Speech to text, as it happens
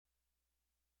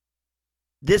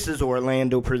This is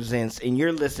Orlando Presents, and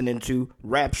you're listening to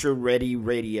Rapture Ready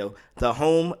Radio, the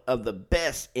home of the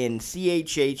best in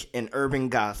CHH and urban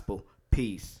gospel.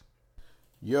 Peace.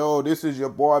 Yo, this is your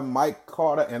boy Mike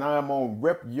Carter, and I am on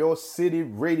Rep Your City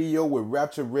Radio with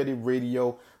Rapture Ready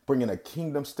Radio, bringing a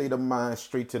kingdom state of mind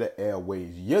straight to the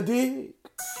airways. You dig?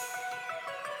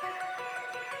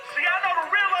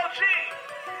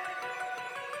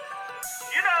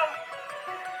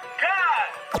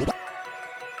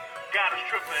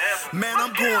 Man,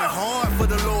 I'm going hard for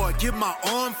the Lord, give my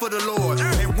arm for the Lord.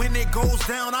 And when it goes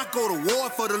down, I go to war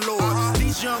for the Lord.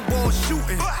 These young boys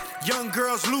shooting, young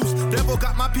girls loose. Devil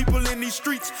got my people in these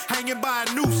streets, hanging by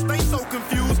a noose. They so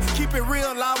confused, keep it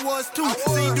real, I was too.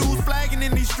 See dudes flagging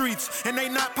in these streets, and they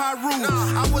not Pyru.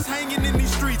 I was hanging in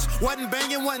these streets, wasn't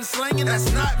banging, wasn't slanging,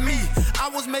 that's not me. I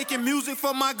was making music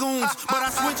for my goons, but I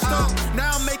switched up.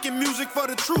 Now I'm making music for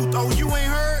the truth. Oh, you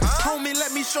ain't heard? Homie,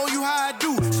 let me show you how I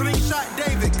do. Slingshot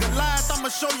David, Goliath, I'ma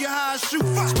show you how I shoot.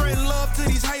 Spreading love to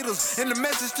these haters and the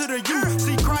message to the youth.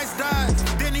 See, Christ died,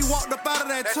 then he walked up out of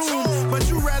that tomb. But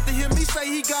you rather hear me say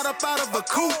he got up out of a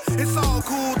coop. It's all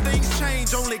cool, things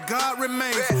change, only God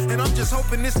remains. And I'm just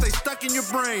hoping this stay stuck in your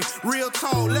brain. Real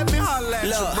talk, let me holler at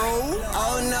you, bro.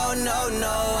 Oh, no,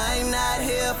 I'm not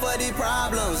here for the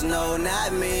problems, no,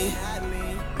 not me.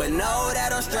 But know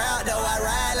that I'm strapped, though I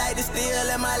ride like the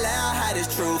steel in my loud, hide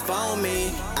this truth on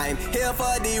me. I'm here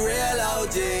for the real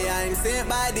OG, I'm sent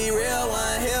by the real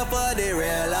one, here for the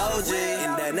real OG.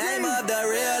 In the name of the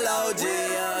real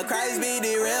OG, Christ be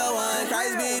the real one,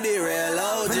 Christ be the real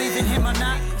OG. Believe in him or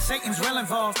not, Satan's real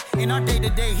involved. In our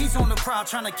day-to-day, he's on the prowl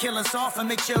trying to kill us off and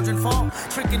make children fall.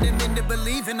 Tricking them into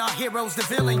believing our hero's the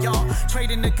villain, y'all.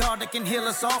 Trading the God that can heal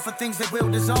us all for things that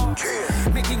will dissolve.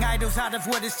 Making idols out of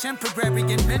what is temporary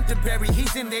and meant to bury.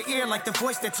 He's in their ear like the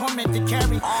voice that tormented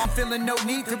carry. I'm feeling no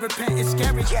need to repent, it's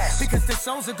scary. Because the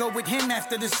souls will go with him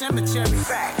after the cemetery.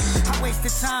 I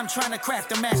wasted time trying to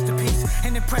craft a masterpiece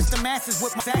and impress the masses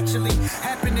with what's actually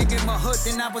happening in my hood.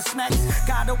 Then I was smacked.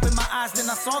 God opened my eyes, then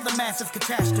I saw the massive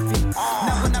catastrophe.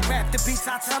 Now when I rap the beats,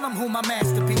 I tell them who my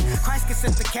master be. Christ can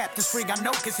set the captives free, I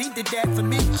know, cause he did that for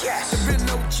me. The real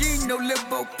OG, no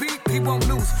limbo peep, he won't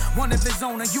lose one of his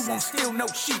own, and you won't steal no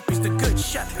sheep. He's the good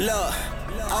shepherd. Look,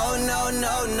 oh no,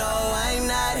 I'm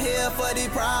not here for the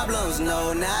problems,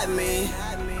 no, not me.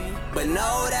 But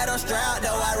know that I'm strapped,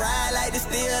 though I ride like the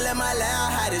steel in my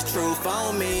loud, hide this truth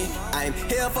on me. I'm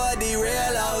here for the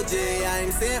real OG, I'm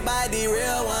sent by the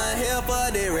real one, here for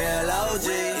the real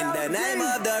OG. In the name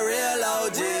of the real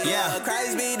OG,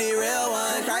 Christ be the real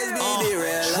one, Christ be the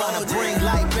real OG. Trying to bring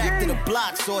light back to the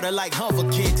block, sorta like hover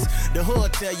kicks. The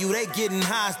hood tell you they getting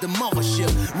high as the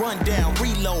mothership. Run down,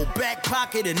 reload, back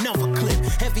pocket, another clip.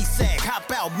 Heavy sack, hop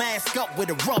out, mask up with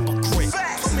a rubber grip.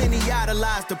 So many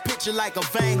idolize the picture like a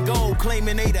Van Gogh,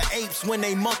 claiming they the apes when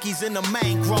they monkeys in the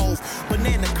mangrove.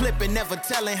 Banana clipping, never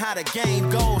telling how the game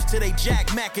goes. Till they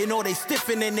jack-macking or they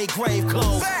stiffen in they grave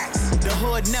clothes. The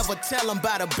hood never tell them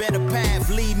about a better path,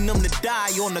 leading them to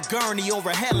die on the gurney or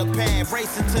a helipad.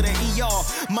 Racing to the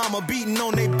ER, mama beating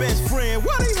on their best friend.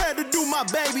 What he had to do, my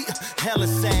baby? Hella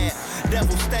sad.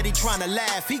 Devil steady trying to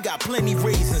laugh, he got plenty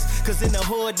reasons. Cause in the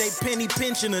hood they penny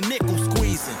pinching, a nickel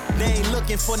squeezing. They ain't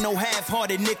looking for no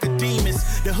half-hearted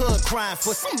Nicodemus. The hood crying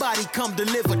for somebody come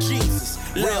deliver Jesus.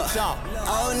 Real talk.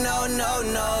 Oh no,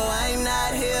 I'm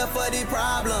not here for the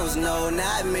problems, no,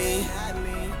 not me.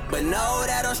 But know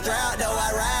that I'm strapped, though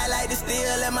I ride like the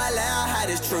steel in my loud, hide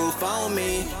this truth on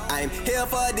me. I'm here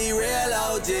for the real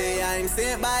OG, I'm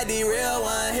sent by the real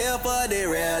one, here for the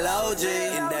real OG.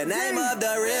 In the name of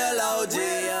the real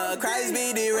OG, Christ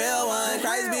be the real one,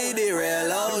 Christ be the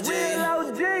real OG.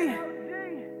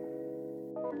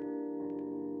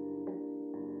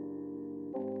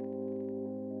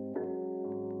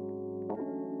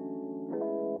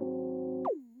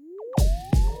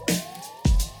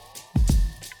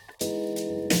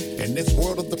 In this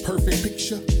world of the perfect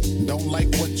picture, don't like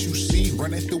what you see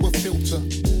running through a filter.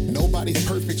 Nobody's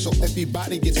perfect, so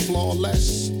everybody gets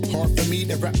flawless. Hard for me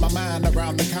to wrap my mind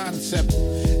around the concept.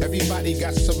 Everybody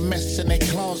got some mess in their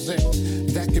closet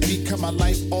that could become a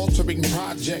life-altering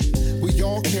project. We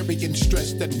all carrying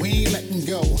stress that we ain't letting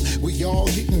go. We all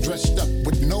getting dressed up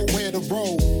with nowhere to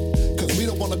roll. Cause we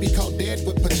don't wanna be caught dead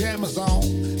with pajamas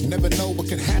on. Never know what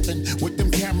could happen with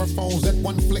them camera phones. That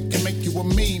one flick can make you a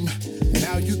meme.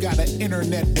 Now you got an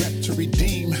internet rep to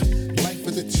redeem. Life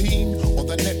with a team or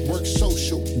the network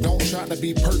social. Don't try to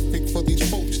be perfect for these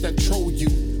folks that troll you.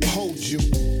 Hold you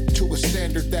to a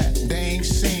standard that they ain't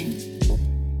seen.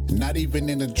 Not even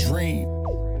in a dream.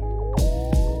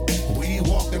 We ain't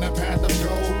walking a path of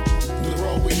gold. The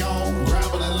road we on,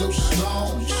 gravel and loose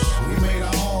stones. We made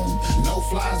our own, no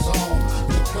fly zone.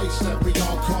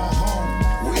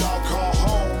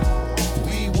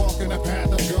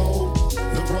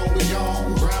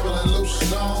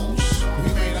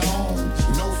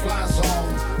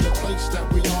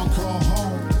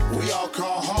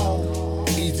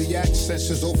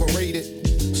 Success is overrated.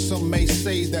 Some may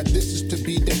say that this is to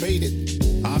be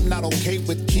debated. I'm not okay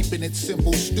with keeping it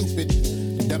simple, stupid.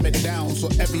 Dumb it down so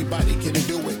everybody can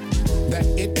do it. That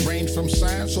it ranged from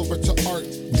science over to art.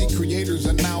 The creators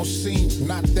are now seen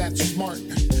not that smart.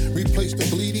 Replace the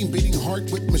bleeding, beating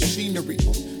heart with machinery.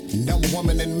 Numb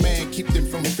woman and man keep them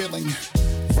from feeling.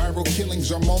 Viral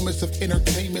killings are moments of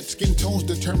entertainment. Skin tones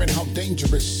determine how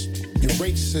dangerous your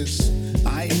race is.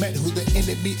 I ain't met who the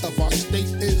enemy of our state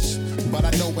is, but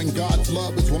I know when God's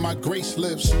love is where my grace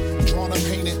lives. Drawn and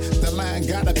painted, the line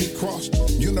gotta be crossed.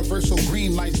 Universal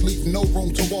green lights leave no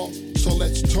room to walk. So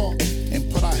let's talk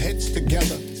and put our heads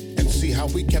together and see how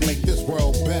we can make this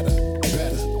world better,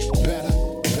 better, better,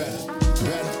 better,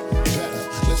 better, better.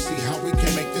 Let's see how we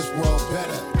can make this world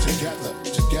better. Together,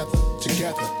 together,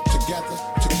 together, together,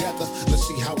 together. Let's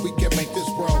see how we can make this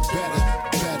world better,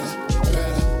 better,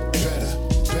 better, better,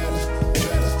 better,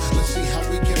 better. Let's see how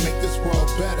we can make this world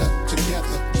better.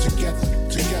 Together, together,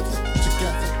 together,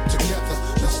 together, together.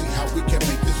 Let's see how we can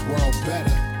make this world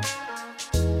better.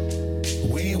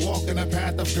 We ain't walking a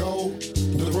path of gold.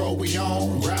 The road we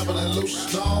on, gravel and loose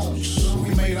stones.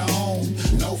 We made our own,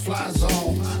 no fly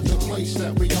zone. The place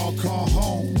that we all call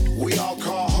home. We all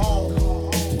call home.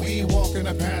 We ain't walking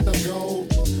a path of gold.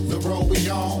 The road we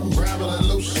on, gravel and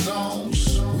loose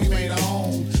stones. We made our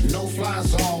own, no fly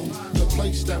zone. The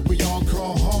place that we all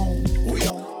call home. We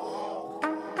all.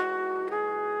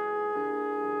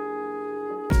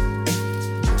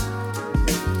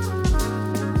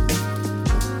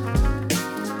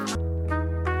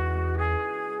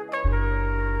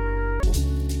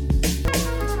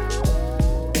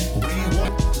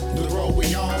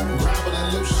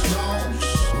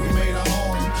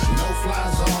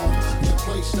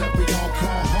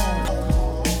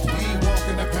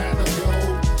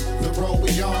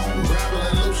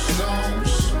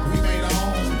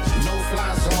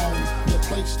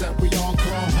 That we all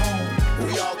call home.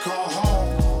 We all call home.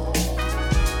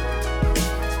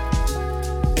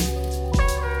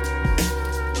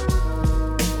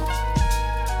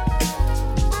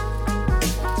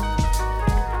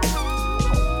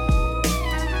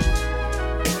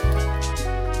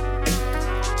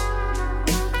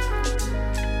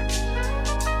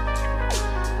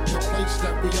 The place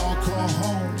that we all call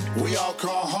home. We all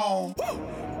call home.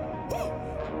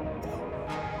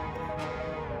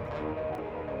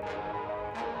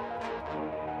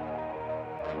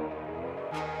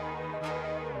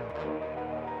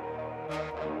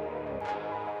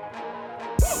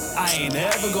 I ain't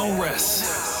ever gonna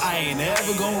rest. I ain't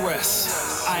ever gonna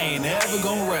rest. I ain't ever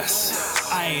gonna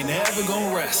rest. I ain't ever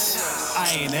gonna rest. I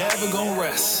ain't ever gonna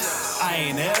rest. I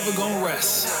ain't ever gonna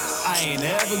rest. I ain't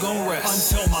ever gonna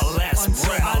rest until my last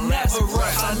breath. I never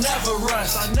rest. I never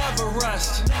rest. I never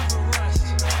rest.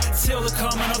 Till the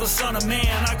coming of the Son of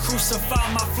Man, I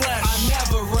crucify my flesh. I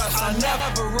never rest. I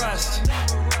never rest.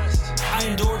 I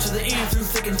endure to the end through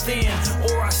thick and thin,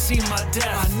 or I see my death.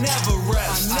 I never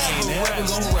rest. I ain't ever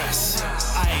gonna rest.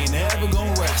 I ain't ever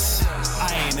gonna rest.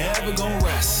 I ain't ever gonna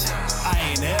rest. I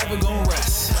ain't ever gonna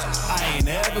rest. I ain't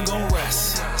ever gonna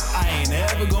rest. I ain't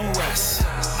ever gonna rest.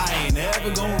 I ain't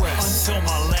ever gonna rest until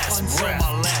my last breath.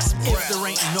 If there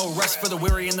ain't no rest for the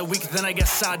weary and the weak, then I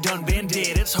guess I done been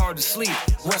dead. It's hard to sleep.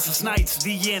 Restless nights,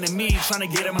 the enemy trying to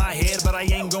get in my head, but I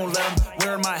ain't gonna let him.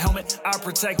 Wear my helmet, I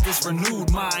protect this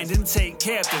renewed mind and take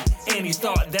captive any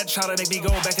thought that try to make me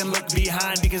go back and look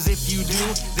behind. Because if you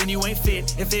do, then you ain't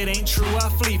fit. If it ain't true, I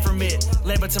flee from it.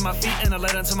 Lamp to my feet and a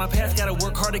light unto my path. Gotta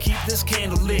work hard to keep this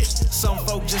candle lit. Some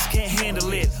folk just can't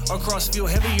handle it. Our cross feel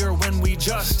heavier when we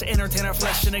just entertain our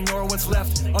flesh and ignore what's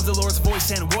left of the Lord's voice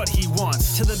and what he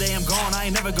wants. Till the day I'm gone, I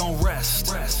ain't never gonna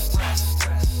rest.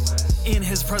 In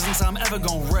his presence, I'm ever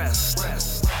gonna rest.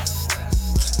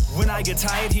 When I get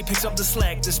tired, he picks up the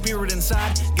slack. The spirit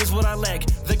inside gives what I lack.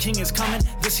 The king is coming,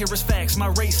 this here is facts. My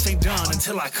race ain't done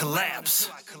until I collapse.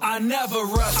 I never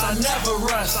rest, I never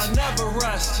rest, I never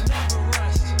rest.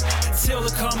 Till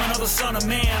the coming of the Son of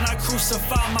Man, I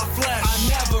crucify my flesh. I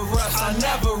never rest, I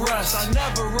never rest, I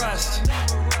never rest.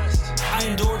 I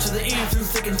endure to the end through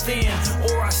thick and thin,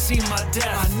 or I see my death.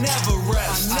 I never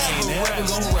rest. I ain't ever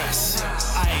gonna rest.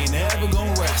 I ain't ever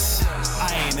gonna rest.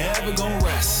 I ain't ever gonna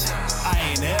rest. I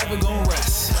ain't ever gonna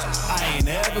rest. I ain't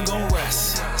ever gonna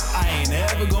rest. I ain't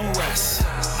ever gonna rest.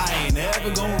 I ain't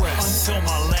ever gonna rest until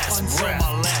my last breath.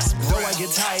 Though I get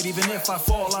tired, even if I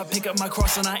fall, I pick up my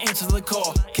cross and I answer the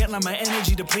call. Can't let my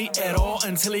energy deplete at all.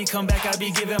 Until he come back, I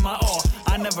be giving my all.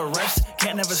 I never rest,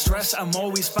 can't never stress. I'm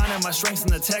always finding my strength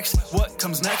in the text. What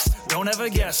comes next? Don't ever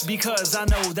guess, because I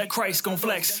know that Christ gon'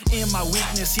 flex. In my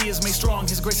weakness, he is made strong.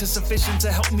 His grace is sufficient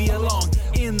to help me along.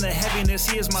 In the heaviness,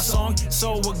 he is my song.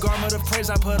 So a garment of praise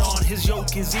I put on. His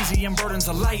yoke is easy and burdens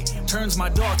are light. Turns my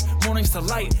dark mornings to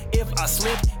light. If I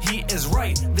slip, he is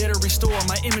right there to restore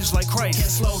my image like Christ.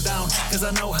 Can't slow down, cause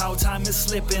I know how time is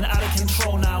slipping out of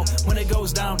control now. When it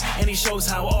goes down, and he shows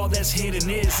how all that's hidden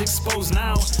is exposed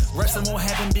now. Resting won't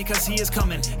happen because he is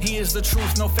coming. He is the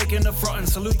truth, no faking the frontin'.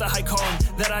 Salute the high calling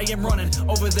that I am running.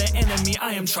 Over the enemy,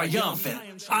 I am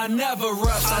triumphant. I never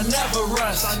rest, I never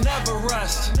rest, I never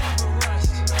rest.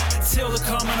 Till the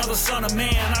coming of the Son of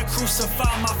Man, I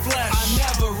crucify my flesh. I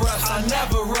never rest, I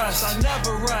never rest, I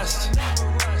never rest.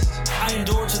 I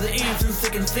endure to the end through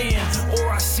thick and thin,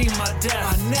 or I see my death.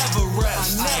 I never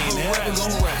rest, I ain't ever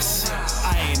gonna rest.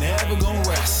 I ain't ever gonna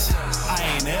rest. I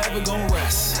ain't ever gonna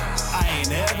rest. I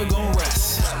ain't ever gonna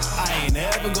rest. I ain't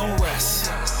ever gonna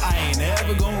rest. I ain't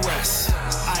ever gonna rest.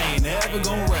 I ain't ever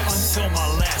gonna rest until my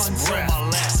last breath. My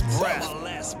last breath. My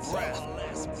last breath.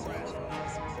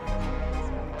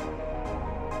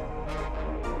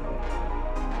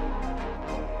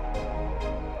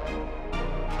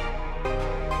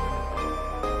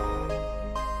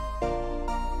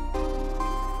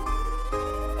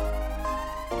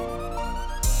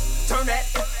 Turn that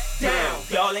down.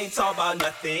 Y'all ain't talk about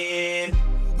nothing.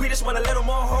 We just want a little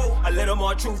more hope, a little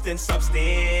more truth and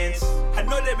substance. I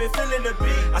know they been feeling the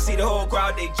beat. I see the whole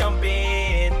crowd, they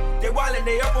jumping. They wildin',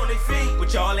 they up on their feet,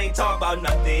 but y'all ain't talk about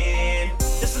nothing.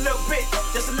 Just a little bit,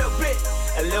 just a little bit,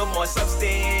 a little more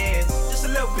substance. Just a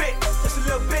little bit, just a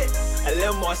little bit, a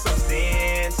little more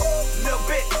substance. A little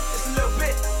bit, just a little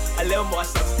bit, a little more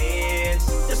substance.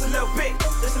 Just a little bit,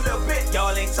 just a little bit.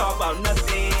 Y'all ain't talk about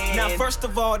nothing. Now, first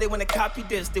of all, they wanna copy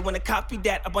this, they wanna copy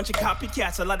that. A bunch of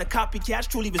copycats, a lot of copycats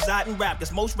truly reside in rap.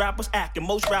 Cause most rappers act and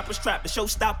most rappers trap. The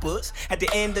showstoppers, at the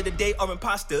end of the day, are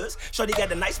imposters. Shorty got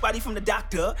a nice body from the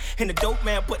doctor, and the dope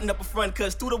man putting up a front.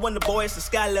 Cause through the one, the boy is a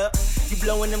scholar. You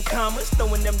blowing them commas,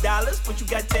 throwing them dollars, but you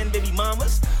got 10 baby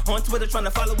mamas. On Twitter trying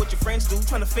to follow what your friends do,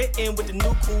 trying to fit in with the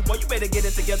new crew. Boy, you better get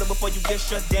it together before you get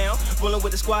shut down. Rolling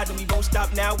with the squad and we won't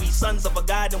stop now. We sons of a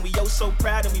God and we oh so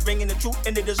proud, and we bringing the truth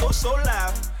and it is oh so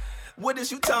loud. What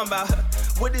is you talking about?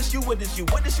 What is you, what is you,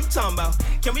 what is you talking about?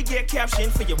 Can we get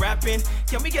caption for your rapping?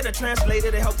 Can we get a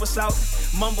translator to help us out?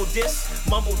 Mumble this,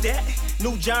 mumble that,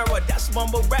 new genre, that's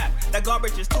mumble rap. That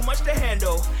garbage is too much to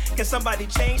handle. Can somebody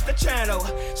change the channel?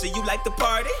 So you like the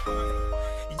party?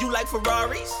 You like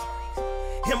Ferraris?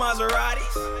 And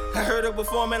Maseratis? I heard it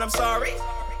before, man, I'm sorry.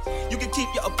 You can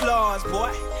keep your applause,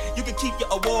 boy. You can keep your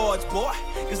awards, boy.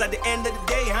 Cause at the end of the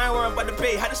day, I ain't worried about the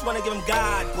pay. I just wanna give him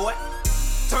God, boy.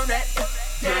 Turn that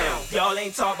down. Y'all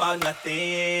ain't talk about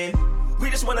nothing. We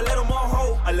just want a little more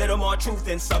hope, a little more truth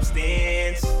and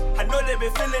substance. I know they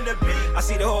been feeling the beat. I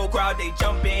see the whole crowd, they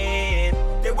jumping.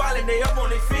 They wildin', they up on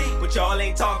their feet, but y'all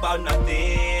ain't talk about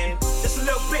nothing. Just a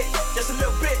little bit, just a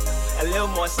little bit, a little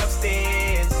more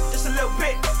substance. Just a little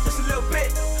bit, just a little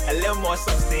bit, a little more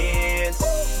substance.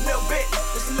 A little bit,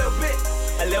 just a little bit,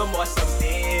 a little more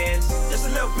substance. Just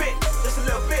a little bit, just a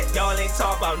little bit. Y'all ain't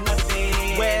talk about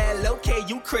nothing. Well, okay,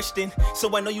 you Christian,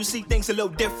 so I know you see things a little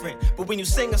different. But when you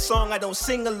sing a song, I don't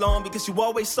sing along because you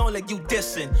always sound like you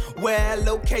dissing. Well,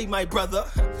 okay, my brother,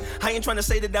 I ain't trying to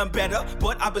say that I'm better,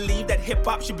 but I believe that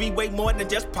hip-hop should be way more than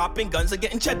just popping guns and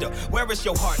getting cheddar. Where is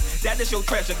your heart? That is your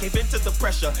treasure. Gave into the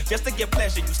pressure just to get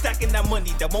pleasure. You stacking that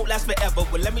money that won't last forever.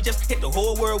 Well, let me just hit the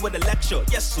whole world with a lecture.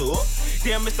 Yes, sir.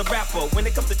 Damn, Mr. Rapper, when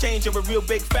it comes to change, you're a real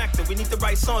big factor. We need to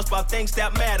write songs about things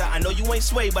that matter. I know you ain't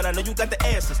swayed, but I know you got the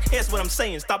answers. Here's what I'm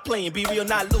saying. Stop playing, be real,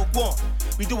 not lukewarm.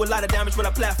 We do a lot of damage with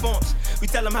our platforms. We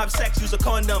tell them have sex, use a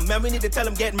condom. Man, we need to tell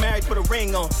them get married, put a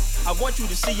ring on. I want you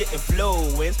to see your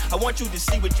influence. I want you to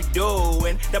see what you're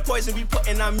doing. The poison we put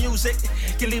in our music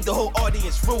can leave the whole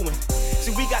audience ruined.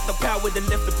 See, we got the power to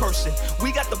lift a person.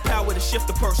 We got the power to shift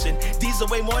a person. These are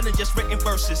way more than just written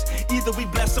verses. Either we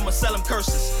bless them or sell them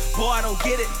curses. Boy, I don't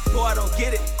get it. Boy, I don't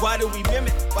get it. Why do we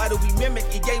mimic? Why do we mimic?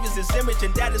 He gave us his image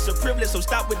and that is a privilege. So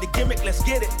stop with the gimmick, let's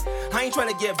get it. I ain't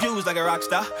trying to get views like a rock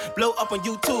star. Blow up on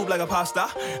YouTube like a pop star.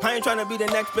 I ain't trying to be the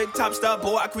next big top star.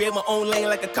 Boy, I create my own lane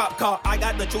like a cop car. I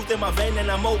got the truth in my vein and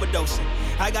I'm overdosing.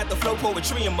 I got the flow,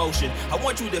 poetry, emotion. I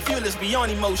want you to feel this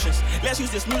beyond emotions. Let's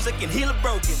use this music and heal a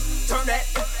broken. Turn that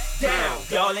down.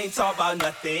 Y'all ain't talk about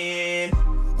nothing.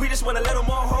 We just want a little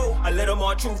more hope, a little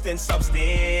more truth and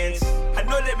substance. I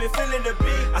know they've been feeling the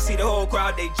beat. I see the whole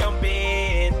crowd, they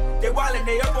jumping. They wildin',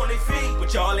 they up on their feet,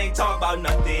 but y'all ain't talk about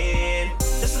nothing.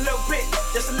 Just a little bit,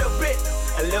 just a little bit,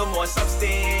 a little more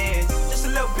substance. Just a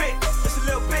little bit, just a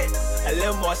little bit, a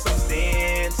little more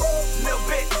substance. A little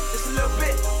bit, just a little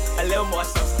bit, a little more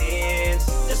substance.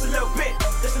 Just a little bit,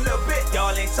 just a little bit,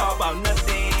 y'all ain't talk about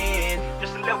nothing.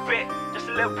 Just a little bit, just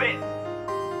a little bit.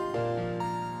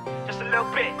 Just a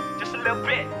little bit, just a little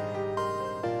bit.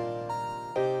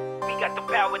 We got the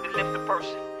power to lift a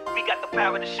person. We got the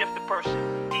power to shift a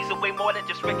person. These are way more than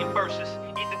just written verses.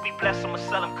 Either we bless them or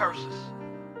sell them curses.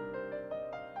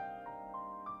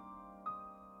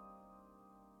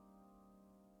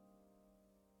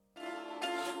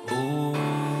 Ooh.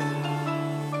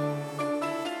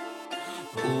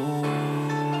 Ooh.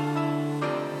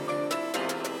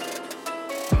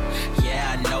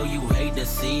 Yeah, I know you hate to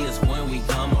see us when we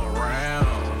come around.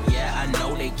 Yeah, I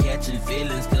know they catching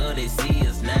feelings 'cause they see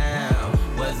us now.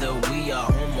 Whether we are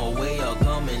home or we are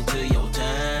coming to your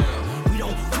town. We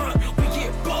don't front, we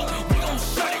get bucked, we gon'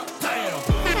 shut it down.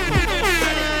 We gon'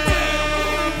 shut it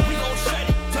down. We gon' shut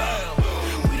it down.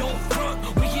 We don't front,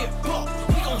 we get bucked,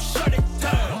 we gon' shut it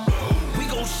down. We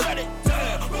gon' shut it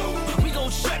down. We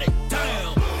gon' shut it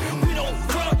down. We don't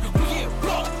front, we get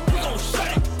bucked, we gon'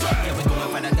 shut it down. Yeah, we going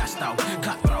for the gusto,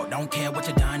 cutthroat. Don't care what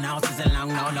you done, now it's a long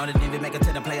no. They didn't even make it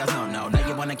to the playoffs, no. Now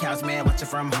you on the couch, man, watch it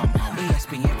from home.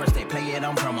 ESPN first, they play it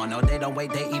on promo. No, they don't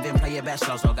wait, they even play it back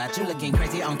slow. So got you looking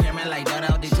crazy on camera like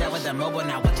Dodo. They chat with the mobile,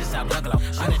 now watch yourself glow.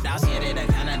 Underdogs, yeah, they the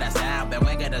kind of that's out. But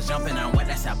we got us jumping on what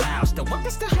that's about. Still what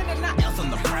is the head and not else on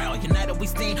the prowl. United we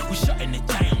stand, we shutting it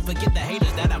down. Forget the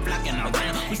haters that are blocking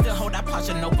around. We still hold our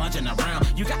posture, no bunching around.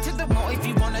 You got to the more if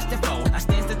you want us to fold. I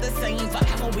stand to the same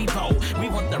forever we bold. We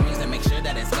want the rings to make sure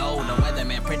that it's gold. The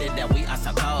weatherman printed that we are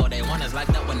so cold. They want us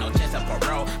locked up with no chance of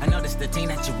parole. I know this the team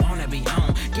that you wanna be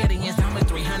on. Getting in time with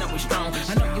 300, we strong.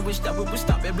 I know you wish that we would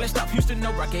stop it. Blessed off Houston,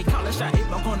 no rocket. College shot, hit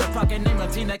back on the pocket. Name a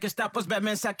team that can stop us.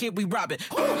 Batman, sidekick, we rob it.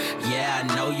 Yeah,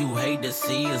 I know you hate to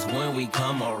see us when we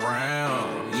come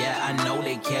around. Yeah, I know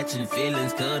they catching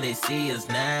feelings 'cause they see us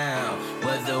now.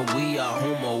 Whether we are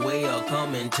home or we are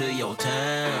coming to your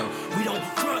town. We don't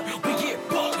front, we get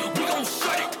bucked, we gon'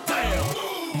 shut it down.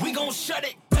 We gon' shut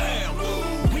it down.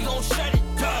 We gon' shut it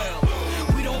down.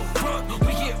 We don't front,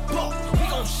 we get bucked, we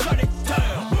gon' shut it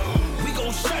down. We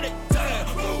gon' shut it down.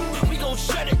 We gon'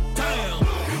 shut it down.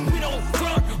 We don't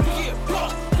front, we get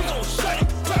bucked, we gon' shut it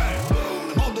down.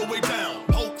 All the way down,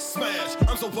 poke, smash,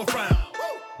 I'm so profound.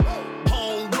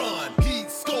 Home run, he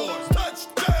scores,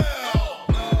 touchdown.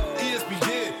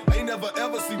 ESPN, ain't never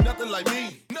ever seen nothing like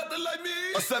me. Nothing like me.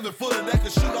 A 7-footer that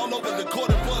can shoot all over the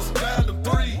court and bust down the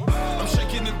three. I'm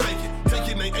shaking and baking,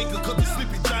 taking they ankle 'cause the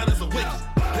sleepy giants awaken.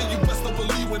 And you best don't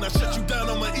believe when I shut you down,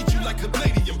 I'ma eat you like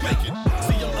Canadian bacon.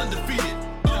 See, I'm undefeated,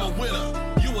 I'm a winner,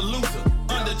 you a loser,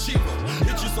 underachiever.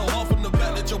 Hit you so hard from the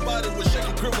back that your body was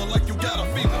shaking, criminal like you got a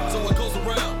fever. So it goes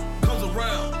around, comes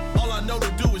around. All I know to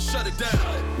do is shut it down.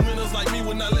 Winners like me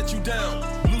will not let you down.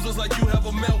 Losers like you have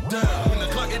a meltdown. When the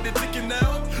clock is ticking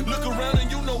now, look around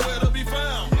and you know where to be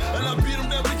found. And I beat them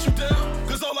down, beat you down,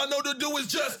 'cause all I know to do is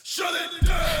just shut it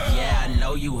down. Yeah, I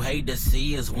know you hate to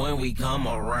see us when we come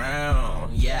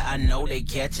around. Yeah, I know they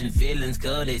catching feelings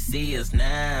 'cause they see us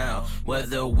now.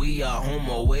 Whether we are home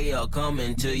or we are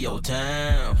coming to your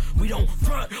town. We don't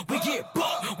front, we get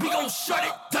bucked, we gon' shut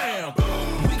it down.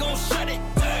 We gon' shut it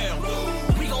down.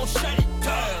 We gon' shut it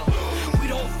down. We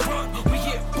don't front, we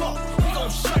get bucked, we gon'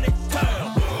 shut it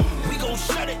down. We gon'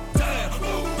 shut it down.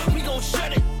 We gon'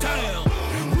 shut it down.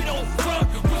 We don't front,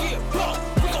 we get bucked,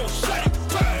 we gon' shut it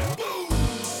down.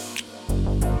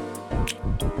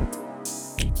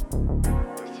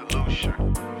 Solution.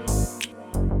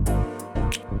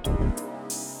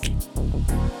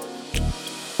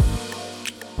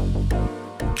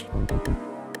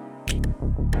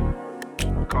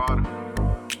 Carter.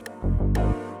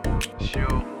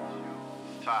 Shield.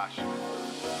 Tasha.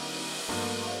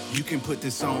 You can put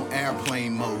this on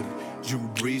airplane mode. Drew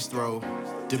Brees throw.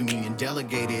 Dominion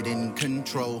delegated in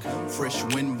control. Fresh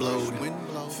wind blowed.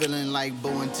 Feeling like Bo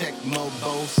and Tecmo.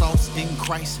 Bo sauce in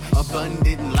Christ.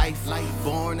 Abundant life.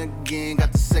 Born again.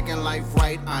 Got the second life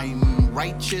right. I'm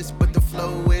righteous, but the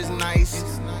flow is nice.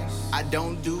 I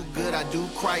don't do good, I do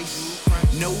Christ.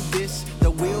 Know this, the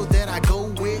will that I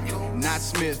go with. Not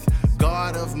Smith,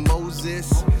 God of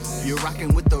Moses. You're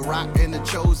rocking with the rock and the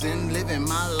chosen. Living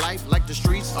my life like the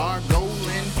streets are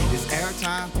golden. It's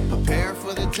airtime, prepare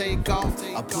for the takeoff.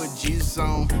 I put Jesus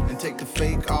on and take the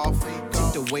fake off.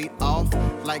 Take the weight off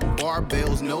like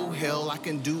barbells. No hell, I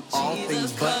can do all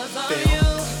things but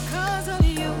fail. Cause of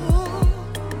you,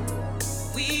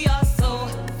 we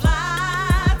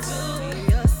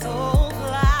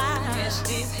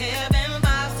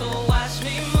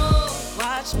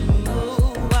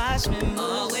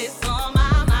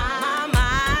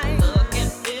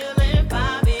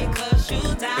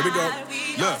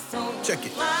Check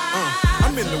it.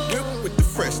 I'm in the whip with the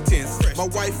fresh tints. My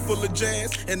wife full of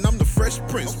jazz, and I'm the fresh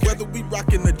prince. Whether we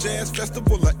rockin' the jazz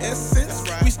festival or Essence,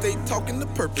 we stay talking to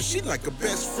purpose. She like a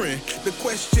best friend. The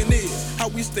question is, how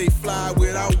we stay fly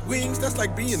without wings? That's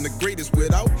like being the greatest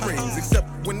without rings. Except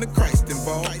when the Christ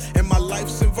involved, and my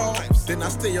life's involved. Then I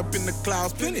stay up in the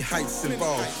clouds, plenty heights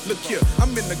involved. Look here, I'm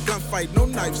in the gunfight, no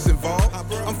knives involved.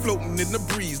 I'm floating in the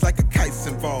breeze like a kite's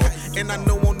involved. And I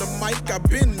know on the mic I've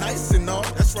been nice and all.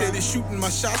 Steady shooting my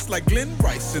shots like Glenn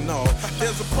Rice and all.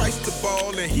 There's a price to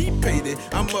ball and he paid it.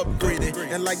 I'm upgraded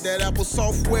and like that Apple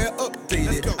software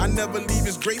updated. I never leave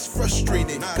his grace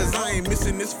frustrated, cause I ain't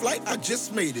missing this flight, I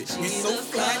just made it. We so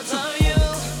fly too.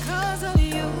 Because of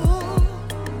you,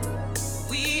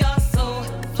 we are so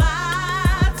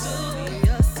fly too. We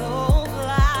are so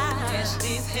fly. Catch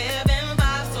these heaven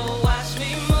vibes, so watch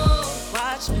me move.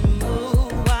 Watch me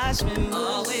move, watch me move.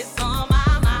 Always on my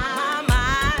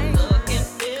mind. Looking,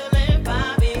 feeling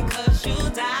fine because you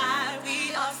died.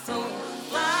 We are so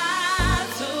fly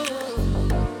too.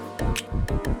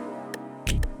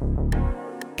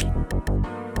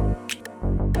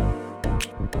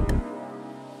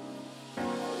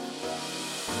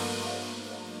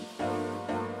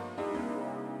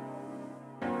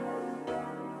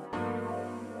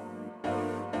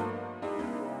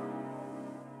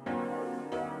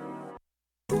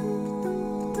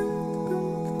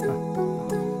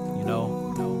 You know,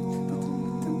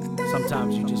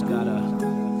 sometimes you just gotta,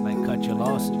 like, cut your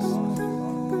losses.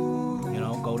 You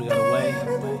know, go the other way,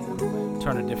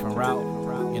 turn a different route,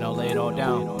 you know, lay it all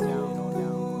down.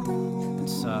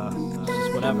 It's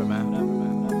just whatever,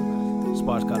 man.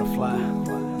 Sparks gotta fly.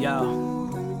 Yo.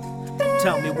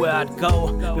 Tell me where I'd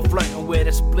go. Been flirting with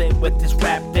a split with this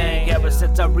rap thing. Ever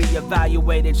since I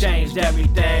reevaluated, changed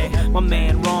everything. My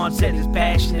man Ron said his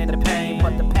passion in the pain,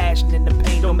 but the passion in the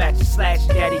pain don't match the slash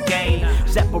that he gained.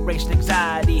 Separation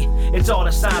anxiety, it's all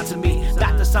a sign to me.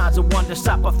 Got the signs of wonder,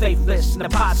 stop a faithless and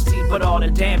apostasy, but all the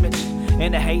damage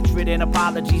and the hatred and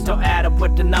apologies don't add up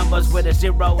with the numbers, where the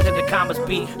zeros and the commas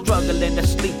be. Struggling to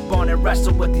sleep on and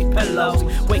wrestle with these pillows.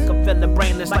 Wake up feeling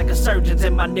brainless like a surgeon's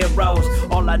in my neros.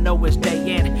 All I know is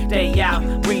day in, day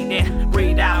out, breathe in,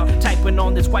 breathe out. Typing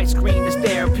on this white screen is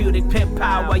therapeutic pimp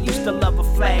power. I used to love a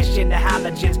flash in the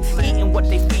halogens, eating what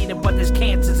they feeding, but there's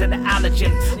cancers in the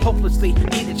allergen. Hopelessly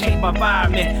need to change my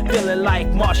environment, feeling like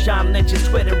Marshawn Lynch's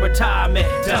Twitter retirement.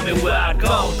 Tell me where I go,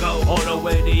 all the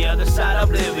way the other side of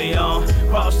oblivion.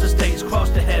 Cross the states, cross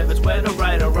the heavens, whether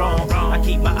right or wrong. I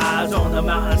keep my eyes on the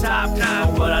mountaintop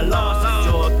now. What I lost,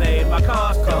 joy paid my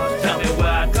cost. Tell me where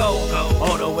I go,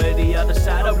 all the way the other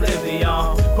side of oblivion.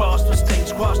 Cross the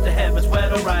states, cross the heavens,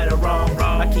 whether right or wrong.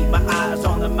 I keep my eyes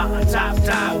on the mountaintop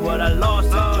now. What I lost,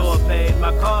 joy paid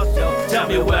my cost. Tell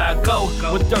me where I go,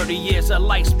 with 30 years of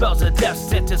life spells a death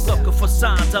sentence. Looking for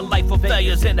signs of life of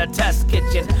failures in a test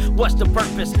kitchen. What's the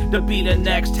purpose? To be the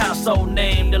next household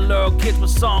name. The little kids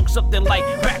with songs, something like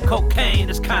crack cocaine.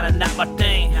 It's kinda not my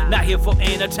thing, not here for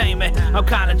entertainment. I'm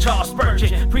kinda Charles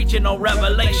Spurgeon, preaching on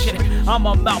revelation. I'm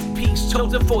a mouthpiece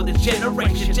chosen for this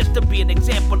generation, just to be an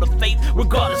example of faith,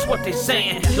 regardless what they're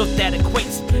saying. Look, that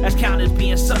equates as count as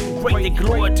being something great. They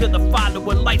glory to the Father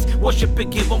with lights, worship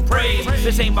and give him praise.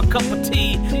 This ain't my cup of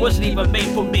tea, wasn't even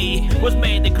made for me. Was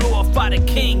made to glorify the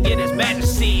King in his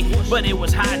majesty, but it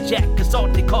was hijacked, cause all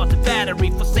they caused a battery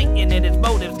for Satan and his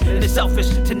motives and his selfish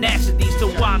tenacity.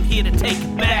 So I'm here to take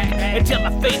it back until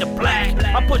I fade to black.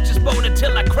 I push this boat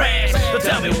until I crash. So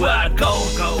tell me where I go,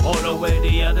 all the way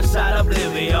the other side of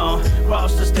oblivion.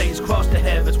 Cross the states, cross the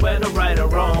heavens, whether right or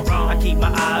wrong. I keep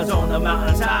my eyes on the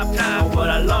mountaintop now. What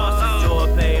I lost,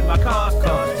 joy paid my cost.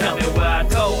 Tell me where I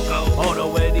go, all the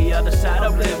way the other side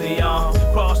of oblivion.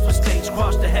 Cross the states,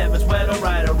 cross the heavens, whether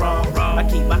right or wrong. I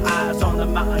keep my eyes on the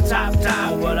mountaintop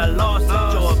now. What I lost,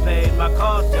 joy paid my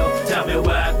cost. Tell me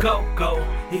where I go.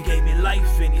 He gave me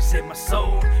life and he saved my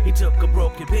soul. He took a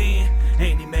broken being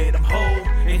and he made him whole.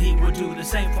 And he will do the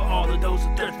same for all of those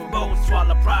who thirst for more.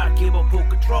 Swallow pride, give up full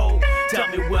control. Tell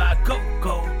me where I go.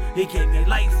 He gave me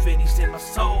life and he saved my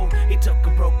soul. He took a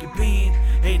broken being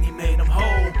and he made him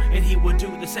whole. And he will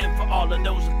do the same for all of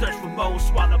those who thirst for more.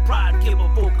 Swallow pride, give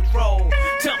up full control.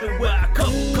 Tell me where I go.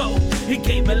 He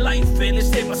gave me life and he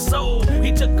saved my soul.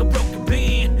 He took a broken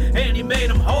being and he made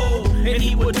him whole. And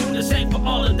he will do the same for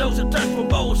all of those who thirst for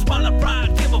more. Swallow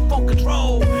pride, give up full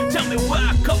control. Tell me where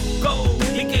I go.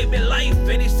 He gave me life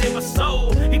and he saved my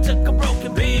soul. He took a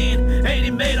broken being and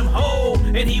he made him whole.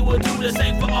 And he will do the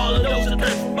same for all of those who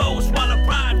thirst for more. Swallow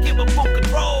pride, give up full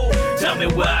control. Tell me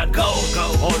where I go,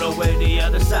 all the way the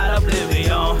other side of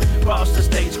oblivion. Cross the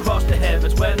states, cross the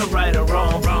heavens, whether right or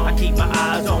wrong. I keep my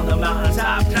eyes on the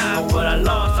mountaintop now. What I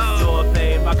lost, joy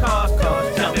paid my cost.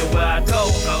 Tell me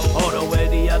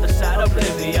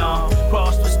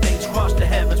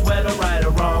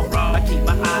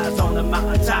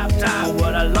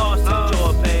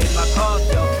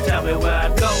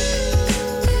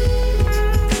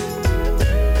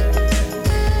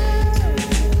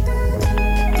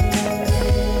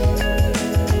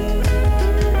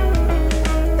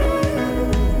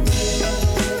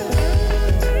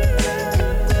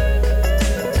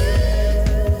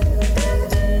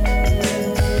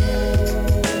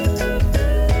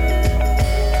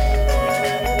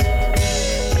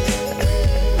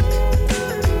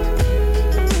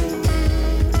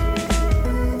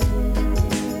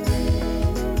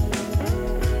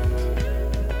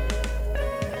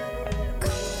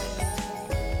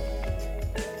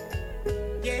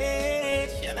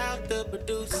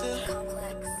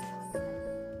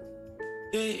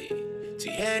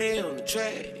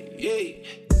track, yeah.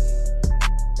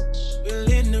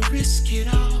 Willing to risk it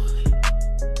all,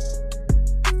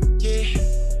 yeah.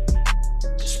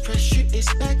 Cause pressure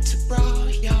is back to brawl,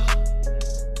 y'all.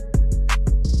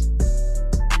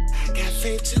 I got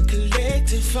faith to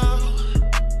collect and fall,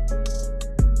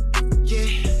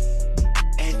 yeah.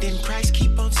 And in Christ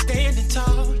keep on standing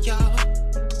tall, y'all.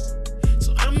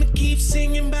 So I'ma keep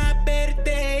singing about better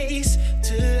days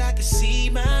till I can see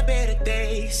my better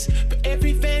days. For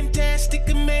every fantastic,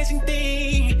 amazing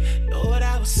thing, Lord,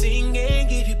 I will sing and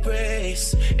give you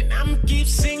praise. And I'ma keep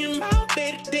singing about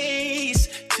better days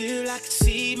till I can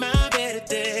see my better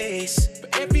days. For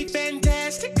every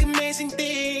fantastic, amazing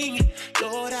thing,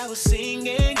 Lord, I will sing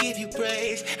and give you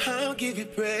praise. I'll give you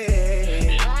praise.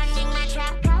 Lord, make my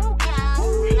trap go, go.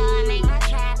 Lord, make my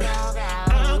trap go, go.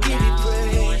 I'll give you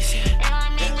praise.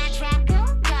 Lord, make my trap go,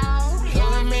 go.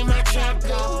 Lord, make my trap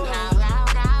go.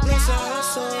 Bless our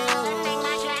soul. Lord, make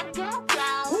my trap go, go.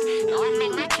 Lord,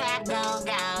 make my trap go,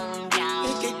 go, go.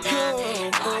 Make it go.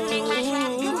 Lord, make my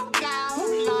trap go, go.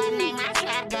 Lord, make my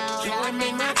trap go. Lord,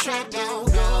 make my trap go,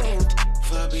 go.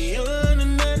 Far beyond the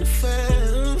 9 to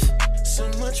 5, so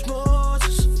much more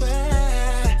to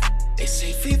survive. They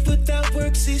say faith without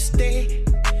works is dead.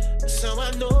 So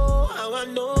I know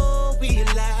we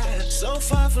alive. So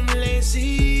far from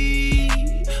lazy,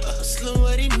 a hustler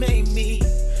what he made me.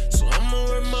 So I'ma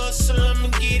work muscle, I'ma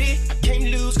get it. I can't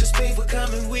lose cause faith will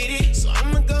coming with it. So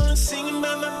I'ma go and sing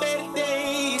about my better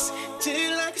days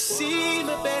till I can see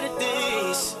my better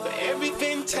days. For every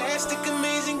fantastic,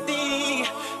 amazing thing,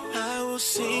 I will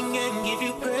sing and give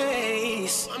you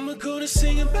praise. I'ma go to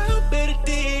sing about better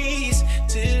days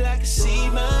till I can see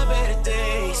my better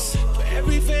days. For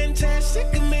every fantastic,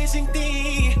 amazing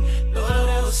thing, Lord,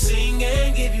 I will sing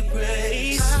and give you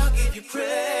praise. I'll give you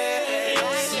praise.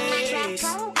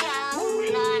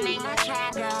 Lord, make my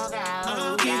trap go, go.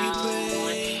 I'll give you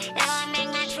praise. Lord, make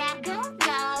my trap go,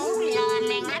 go. Lord,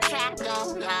 make my trap go,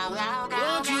 go, go, go.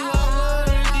 Lord, you are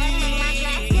worthy.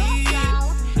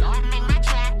 Lord, make my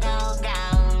trap go, go,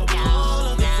 go.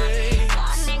 All of the praise.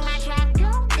 Lord, make my trap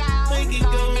go, go. Make it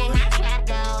Lord, go. make my trap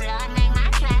go. Lord, make my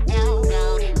trap go, go.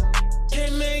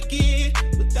 Can't make it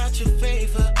without your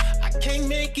favor. I can't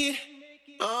make it.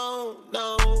 Oh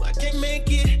no, I can't make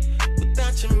it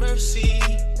without your mercy.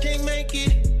 Can't make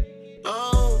it.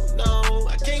 Oh no,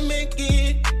 I can't make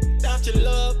it without your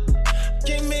love.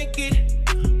 Can't make it.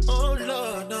 Oh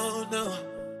Lord, no, no.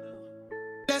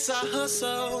 That's our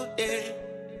hustle, yeah.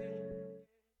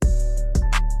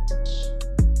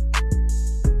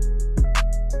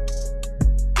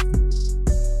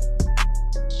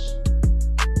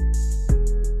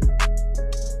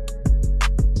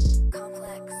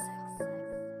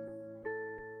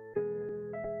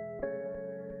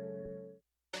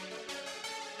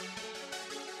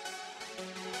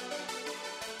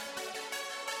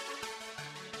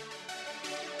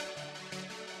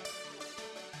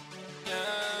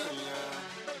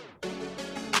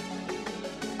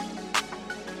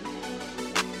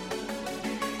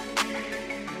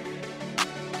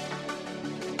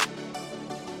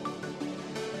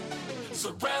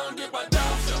 Surrounded by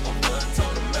doubts, I'm a one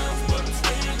on the mounts, but I'm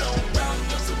staying on round.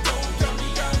 Yeah, so don't count me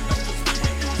out, I'm just we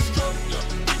went through the struggle. Yeah,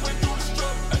 we went through the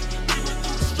struggle. We went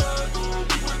through the struggle.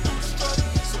 We went through the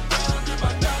struggle. Surrounded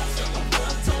by doubts, I'm a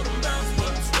one on the mounts, but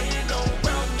I'm staying on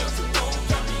round. Yeah, so don't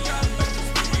count me out, I'm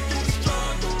just we went through the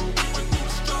struggle. We went through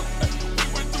the struggle. We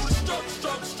went through the struggle.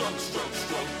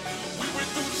 We went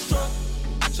through the struggle.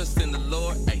 I trust in the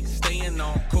Lord, ayy, staying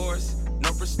on course.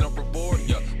 No risk, no reward,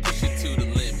 yeah. Push it to the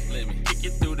limit. Kick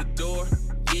it through the door,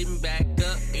 getting back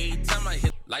up. Every time I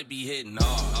hit, light be hitting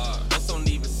hard. Most don't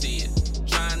even see it.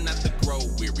 Trying not to grow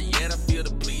weary, yet I feel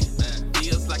the bleeding.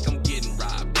 Feels like I'm getting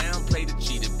robbed. Downplay the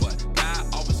cheated, but God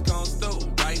always comes through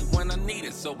right when I need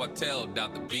it. So I tell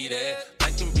doubt to be there.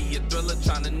 Life can be a thriller,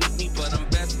 trying to nick me, but I'm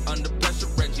best under pressure.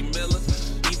 Reggie Miller,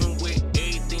 even with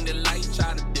everything that life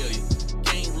try to deal you,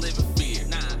 can't live in fear.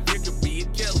 Fear could be a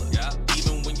killer. Yeah,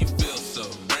 even when you feel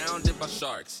surrounded by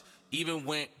sharks. Even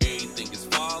when everything is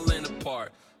falling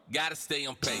apart, gotta stay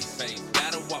on pace,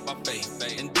 gotta walk by faith,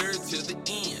 endure to the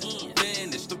end,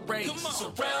 finish the race.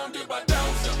 Surrounded by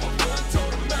doubts, I'm a one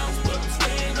on the mounts, but I'm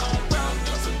staying on round.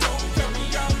 Yeah, so don't count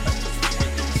me out, cause we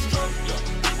went through the struggle. Yeah,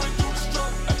 we went through the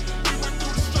struggle. We went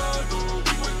through the struggle.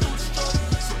 We went through the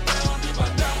struggle. Surrounded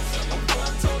by doubts, I'm a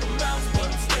one on the mounts,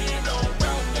 but I'm staying on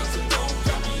round. Yeah, so don't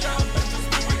count me out, cause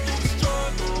we went through the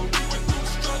struggle. We went through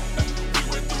the struggle.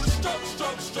 We went through the struggle.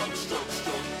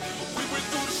 We went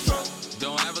through the struggle.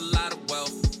 Don't have a lot of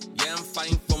wealth, yeah, I'm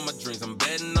fighting for my dreams, I'm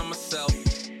betting on myself.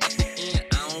 At the end,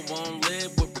 I don't wanna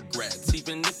live with regrets,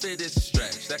 even if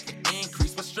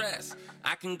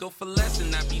can go for less and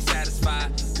not be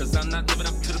satisfied, cause I'm not living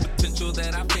up to the potential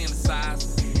that I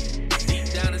fantasize.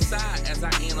 Deep down inside as I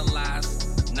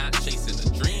analyze, not chasing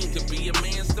a dream could be a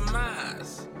man's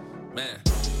demise. Man,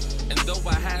 and though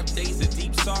I have days of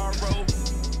deep sorrow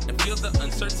and feel the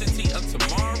uncertainty of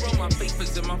tomorrow, my faith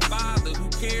is in my Father who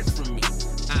cares for me.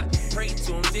 I pray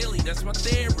to him daily, that's my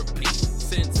therapy.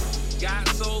 Since God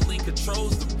solely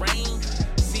controls the rain,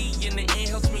 see in the end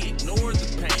helps me ignore the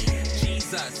pain.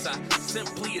 Jesus, I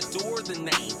simply adore the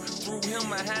name. Through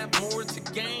him I have more to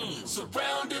gain.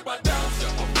 Surrounded by doubts,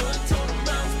 yeah, I'm put on the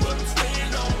mountains, but I'm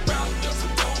staying on route, yeah, so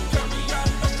don't cut me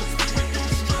out, cause we went through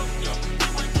the struggle, yeah,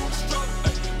 we went through the struggle,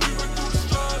 we went through the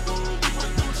struggle, we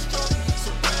went through the struggle.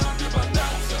 Surrounded by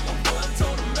doubts, yeah, I'm put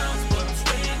on the mountains, but I'm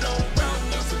staying on route,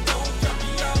 yeah, so don't cut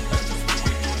me out, cause we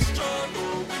went through the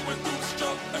struggle, we went through the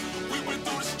struggle, we went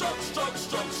through the struggle, we went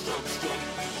through the struggle.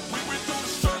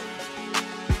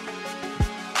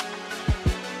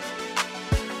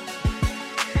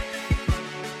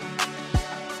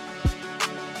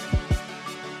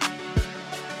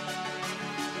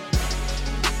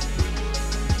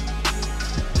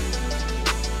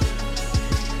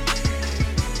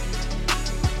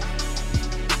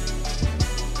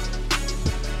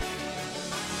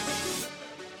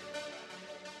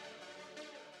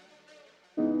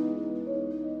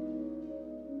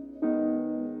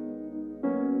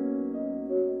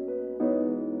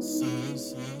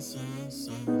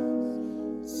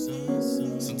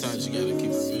 Sometimes you gotta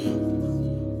keep it real.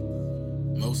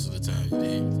 Most of the time you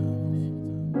did.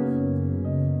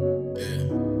 Yeah.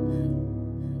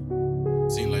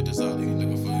 Seem like that's all that you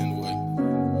looking for anyway.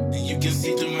 And you can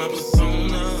see through my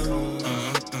persona.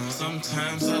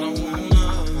 Sometimes I don't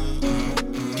wanna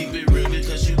keep it real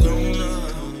because you gonna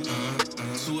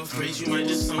too afraid you might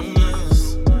disown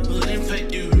us. But in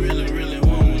fact you really, really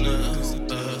want us.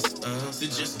 So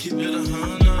just keep it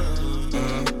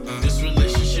 100. This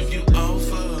relationship you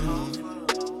offer,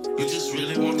 you just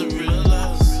really want the real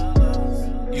us.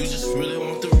 You just really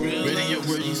want the real us. Ready your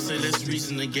word, you say let's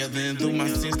reason together. And though my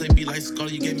sins they be like Scar,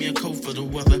 you gave me a coat for the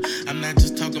weather. I'm not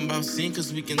just talking about sin,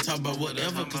 cause we can talk about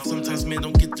whatever. Cause sometimes men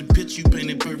don't get the picture you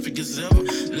painted perfect as ever.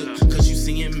 Look, cause you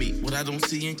see in me what I don't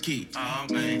see in Keith. Oh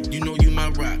man, you know you my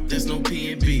rock, that's no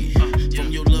P&B. From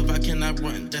your love I cannot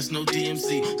run, that's no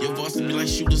DMC. Your voice be like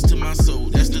shooters to my soul,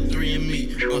 that's the 3 in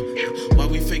me. Why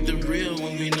we fake the real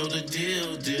when we know the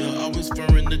deal? Always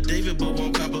referring to David but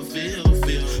won't cop a feel.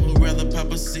 Would rather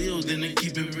pop a seal than to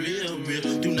keep it real.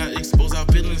 Do not expose our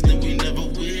feelings, then we never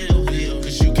will.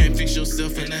 Cause you can't fix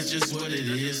yourself and that's just what it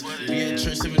is. We at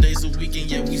church 7 days a week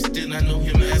and yet we still not know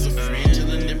him as a friend.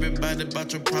 Telling everybody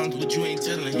about your problems but you ain't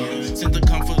telling him. Send the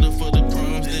comforter for the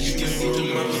crumbs that you can see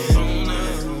through my persona.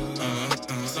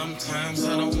 Sometimes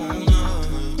I don't wanna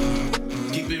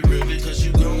keep it real because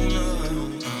you gonna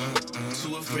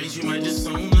too afraid you might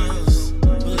disown us.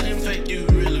 But in fact you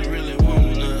really, really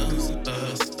want us.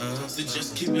 So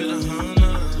just keep it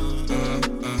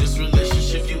 100. This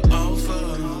relationship you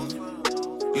offer,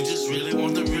 you just really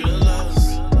want the real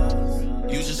us.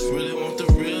 You just really want the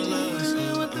real us.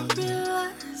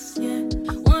 Yeah.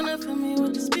 Wanna fill me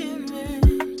with the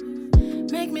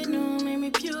spirit. Make me new, make me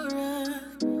purer.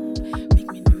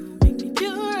 Make me new, make me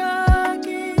purer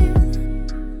again.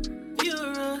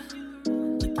 Purer.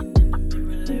 Looking in the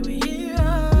mirror like we're here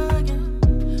again.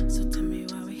 So tell me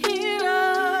why we're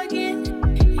here again.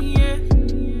 Yeah,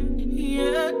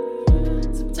 yeah.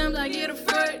 Sometimes I get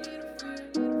afraid.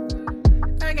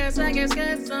 I guess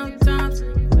sometimes I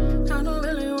don't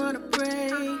really wanna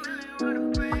pray. I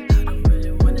don't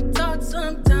really wanna talk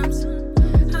sometimes.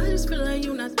 I just feel like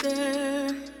you're not there.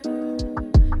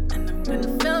 And I'm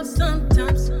gonna fail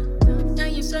sometimes.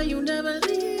 And you say you never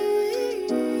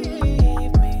leave me.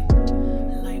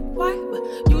 Like why? But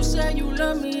you say you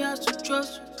love me, I should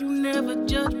trust you. You never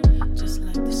judge me. Just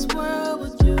like this world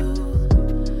would do.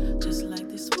 Just like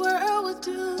this world would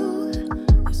do.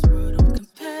 This world don't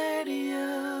compare to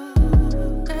you.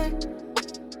 Hey,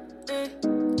 hey.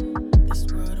 This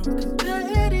world don't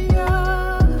compare to you.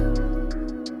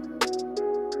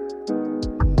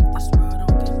 This world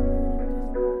don't compare.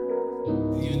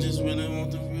 You just really want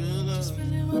the real us. You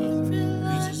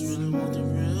just really want the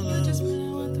real us. You just really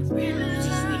want the real us.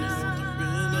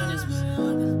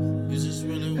 You just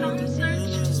really want the real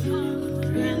us. You just really want the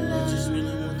real us.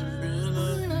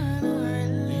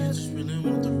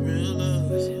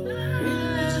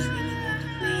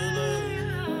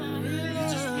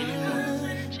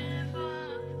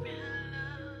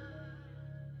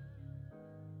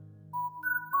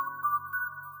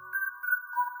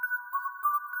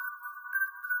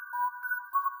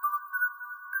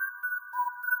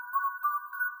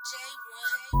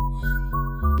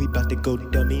 we about to go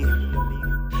dummy.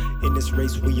 In this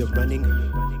race we are running.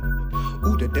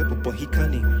 Ooh, the devil boy, he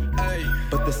cunning. Ay.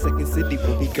 But the second city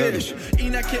will be gunning.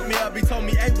 Enoch hit me up, he told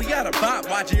me, hey, we got a bop,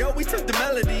 watch it. Yo, we took the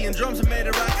melody and drums and made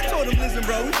it rock. I told him, listen,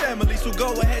 bro, we family, so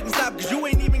go ahead and stop, cause you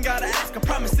ain't even gotta ask. I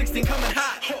promise 16 coming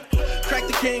hot. Crack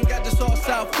the king, got the sauce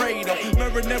Alfredo.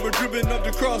 Remember, never driven up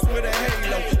the cross with a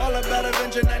halo. All about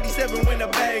Avenger 97 when the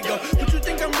bag go. What you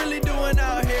think I'm really doing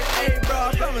out here? Hey, bro,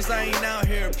 I promise I ain't out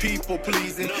here people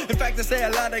pleasing. In fact, I say a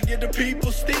lot, I get the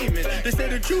people steaming. They say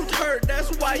the truth hurt,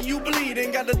 that's why you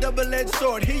bleeding. Got a double-edged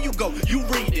sword, here you go, you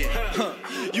read it. Huh.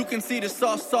 You can see the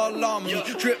sauce all on me.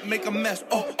 Drip, make a mess,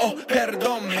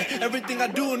 perdón me. Everything I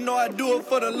do, know I do it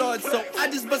for the Lord. So I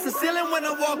just bust the ceiling when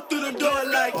I walk through the door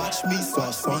like, watch me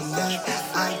sauce on that.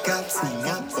 I got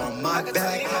cement on my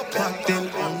back. Plugged in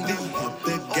only hit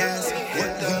the gas.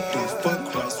 What we do for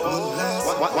Christ will last.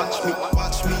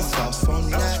 Watch me sauce on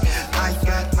that. I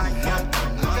got cement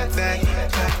on my back.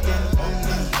 Plugged in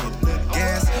only hit the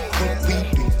gas. What we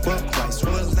do for Christ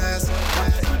will last.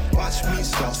 Watch me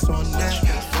sauce on that.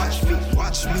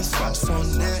 Watch me sauce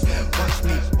on that. Watch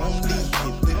me only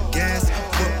hit the gas.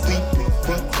 What we do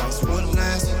for Christ will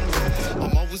last.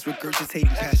 I'm always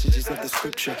regurgitating passages of the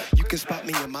scripture. You can spot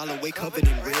me a mile away, covered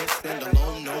in red. Stand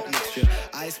alone, no mixture.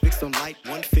 Eyes fixed on light,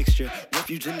 one fixture.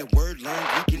 Refuge in the word, learn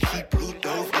Greek and Hebrew,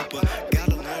 dove deeper. Got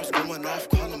alarms going off,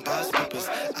 calling by sweepers.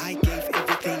 I gave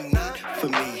everything not for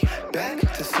me. Back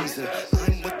to Caesar.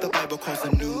 I'm what the Bible calls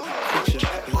a new creature.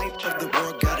 Light of the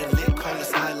world, got it lit, call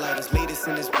us highlighters. Made us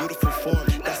in this beautiful form,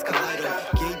 that's Kaleido.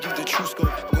 Gave you the true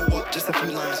scope, go up just a few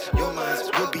lines. Your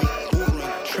minds will be run,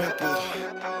 trampled.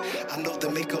 I know the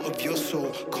maker of your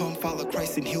soul. Come follow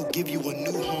Christ and he'll give you a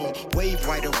new home. Wave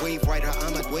rider,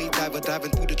 I'm like wave diver,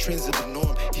 diving through the trends of the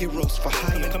norm. Heroes for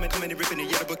hire. Coming and ripping it,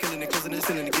 yeah, but killing it, closing it,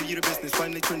 sinning it, give you the business.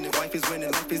 Finally turning, wife is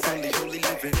winning, life is only holy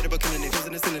living. Yeah, but killing it,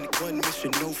 closing it, sinning it, one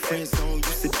mission, no friend zone.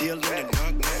 Used to deal in the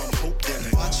dark, now I'm hope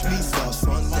dealing. Watch me sauce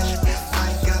on that.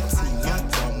 I got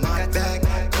cement on my back.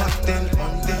 Plugged in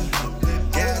on the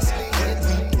gas. What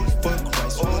we do for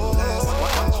Christ will last.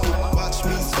 Watch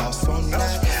me sauce on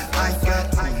that. I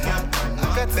got cement on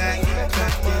my back.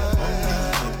 Plugged in on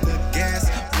the gas.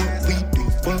 What we do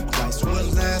for Christ will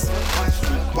last.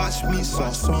 Watch me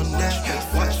sauce on that.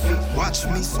 Watch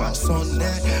me sauce on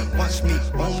that. Watch me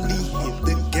only hit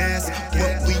the gas.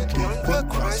 What we do for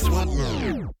Christ will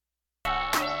last.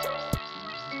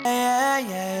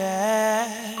 Yeah.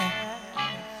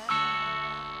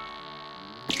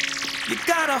 You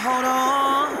gotta hold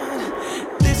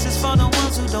on. This is for the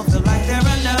ones who don't feel like they're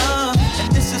enough.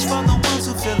 And this is for the ones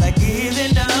who feel like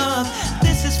giving up.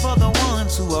 This is for the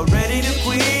ones who are ready to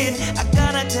quit. I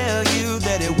gotta tell you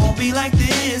that it won't be like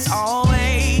this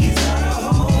always. You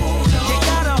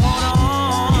gotta hold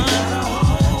on.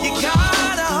 You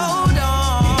gotta hold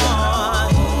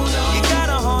on. You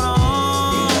gotta hold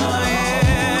on.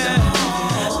 Yeah.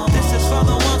 This is for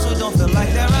the ones who don't feel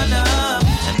like they're enough.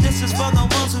 And this is for the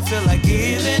ones who feel like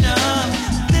giving up.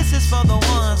 This is for the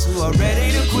ones who are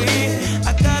ready to quit.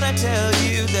 I gotta tell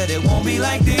you that it won't be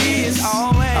like this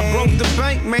always. I broke the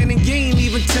bank, man, and you ain't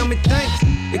even tell me thanks.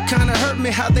 It kinda hurt me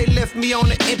how they left me on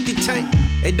an empty tank.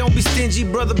 Hey, don't be stingy,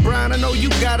 Brother Brian, I know you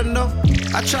got enough.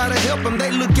 I try to help them,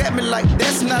 they look at me like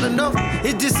that's not enough.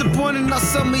 It's disappointing how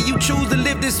some of you choose to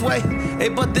live this way. Hey,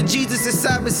 but the Jesus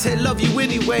inside me said love you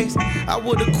anyways. I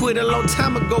would've quit a long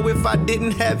time ago if I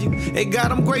didn't have you. Hey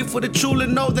God, I'm grateful to truly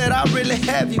know that I really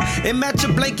have you. And match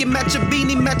your blanket, match your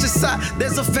beanie, match your sock.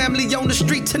 There's a family on the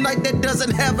street tonight that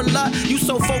doesn't have a lot. You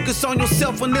so focused on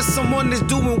yourself when there's someone that's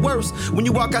doing worse. When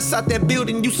you walk outside that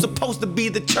building, you supposed to be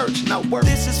the church, not work.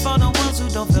 This is for the ones who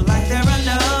don't feel like they're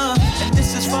enough. And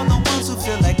this is for the ones who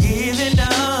feel like giving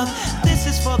up. This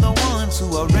is for the ones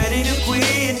who are ready to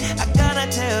quit. I gotta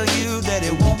tell you that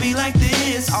it won't be like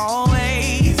this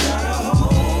always. You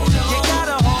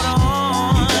gotta hold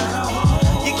on.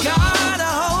 You gotta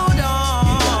hold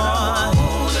on.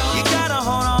 You gotta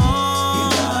hold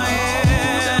on.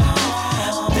 Yeah.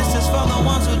 This is for the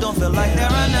ones who don't feel like they're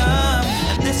enough.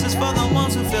 And this is for the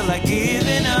ones who feel like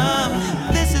giving up.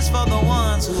 This is for the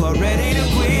ones who are ready to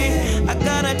quit. I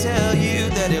gotta tell you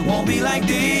that it won't be like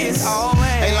this always.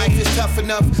 Hey, life is tough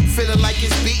enough, feeling like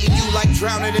it's beating you, like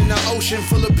drowning in the ocean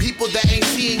full of people that ain't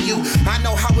seeing you. I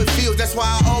know how it feels, that's why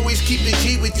I always keep it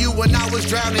G with you. When I was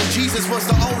drowning, Jesus was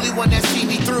the only one that see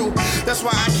me through. That's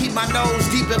why I keep my nose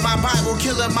deep in my Bible,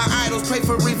 killing my idols, pray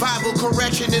for revival.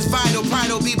 Correction is vital, pride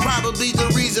will be probably the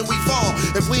reason we fall.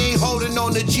 If we ain't holding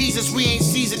on to Jesus, we ain't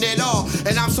seasoned at all.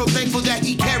 And I'm so thankful that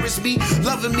he carries me,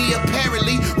 loving me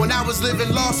apparently. When I was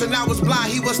living lost and I was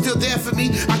blind, he was still there for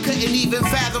me. I couldn't even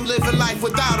fathom living life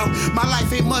without him. My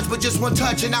life ain't much much, but just one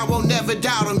touch and I won't never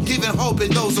doubt him. Giving hope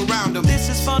in those around him. This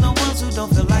is for the ones who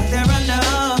don't feel like they're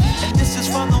enough. And this is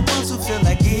for the ones who feel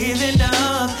like giving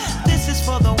up. This is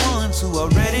for the ones who are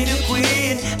ready to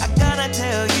quit. I gotta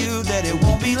tell you that it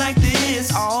won't be like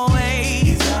this always.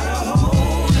 You gotta hold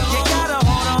on. You gotta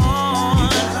hold on.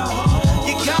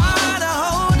 You gotta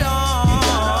hold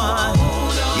on.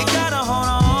 You gotta hold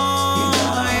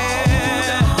on.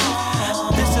 Yeah.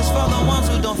 This is for the ones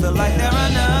who don't feel like they're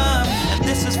enough. And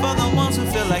this is for the ones who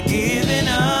feel like giving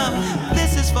up.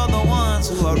 This is for the ones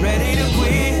who are ready to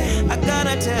quit. I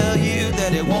gotta tell you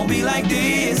that it won't be like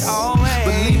this always.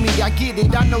 Believe me, I get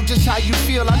it. I know just how you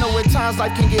feel. I know at times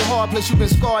life can get hard, plus you've been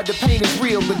scarred. The pain is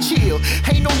real, but chill.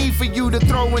 Ain't no need for you to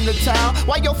throw in the towel.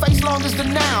 Why your face long as the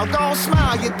now? Go on,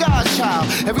 smile, you're God's child.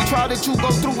 Every trial that you go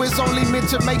through is only meant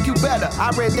to make you better.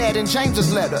 I read that in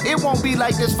James's letter. It won't be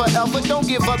like this forever. Don't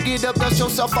give up, get up, dust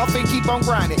yourself off and keep on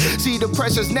grinding. See, the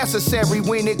pressure's necessary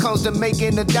when it comes to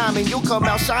making a diamond. You'll come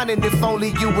out shining if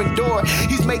only you endure.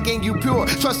 He's making you pure.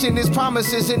 Trust in his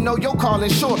promises and know your calling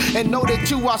sure. And know that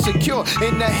you are secure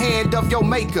in the hand of your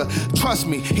maker. Trust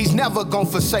me, he's never gonna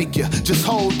forsake you. Just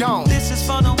hold on. This is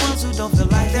for the ones who don't feel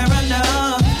like they're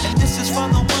enough. And this is for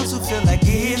the ones who feel like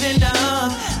giving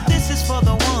up. This is for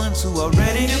the ones who are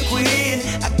ready to quit.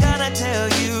 I gotta tell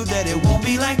you that it won't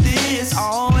be like this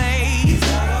always. You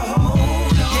gotta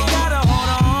hold on. You gotta hold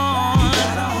on.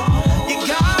 You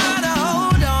gotta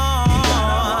hold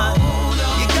on.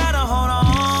 You gotta hold on.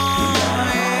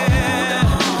 Yeah.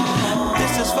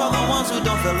 This is for the ones who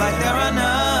don't feel like they're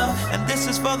enough. And this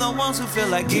is for the ones who feel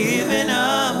like giving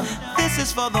up. This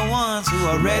is for the ones who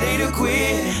are ready to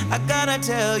quit. I gotta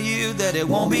tell you that it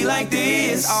won't be like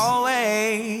this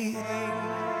always.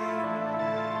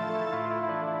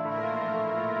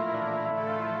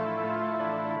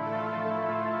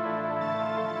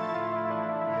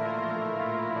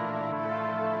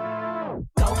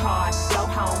 Go hard, go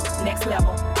home, next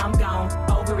level, I'm gone,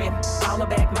 over it. Follow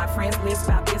back my friends list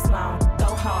about this long.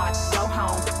 Go hard, go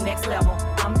home, next level,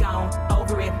 I'm gone,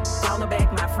 over it. Follow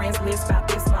back my friends list about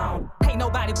this long. Ain't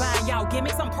nobody buying y'all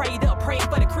gimmicks, I'm prayed up, praying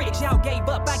for the critics. Y'all gave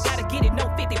up, I gotta get it, no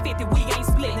 50-50, we ain't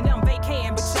splitting. I'm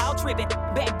vacating, but y'all tripping.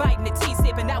 Backbiting the tea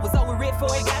sipping, I was over it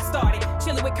before it got started.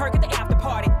 Chilling with Kirk at the after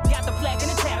party, got the plaque and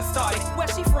the chatter started. Where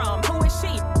she from, who is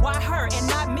she, why her and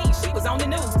not me? She was on the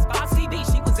news, Fox TV,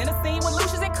 she was in a scene with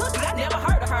Lucius and Cookie. I never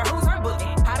heard of her, who's her bookie?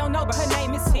 I don't know, but her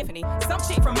name is Tiffany. Some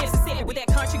chick from Mississippi with that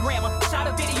country grammar. Shot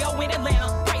a video in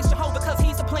Atlanta, praise Jehovah cause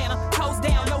he's a planner. Toes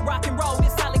down, no rock and roll,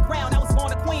 it's solid ground. I was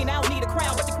born a queen, I don't need a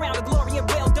crown, but the crown of glory and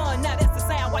well done. Now that's the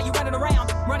sound while you running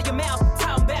around, running your mouth,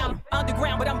 talking about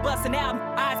underground, but I'm busting out.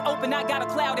 Eyes open, I got a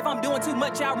cloud. If I'm doing too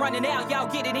much, y'all running out. Y'all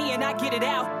get it in, I get it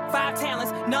out. 5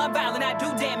 talents, non-violent, I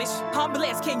do damage. I'm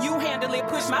blessed, can you handle it?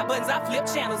 Push my buttons, I flip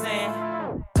channels and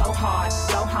go hard,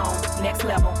 go home, next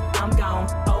level, I'm gone,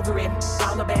 over it.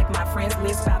 Follow back my friends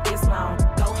list about this long.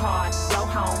 Go hard, go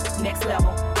home, next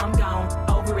level, I'm gone,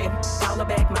 over it. Follow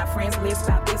back my friends list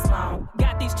about this long.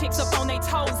 got these chicks up on their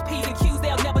toes, P's and Q's,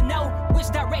 they'll never know which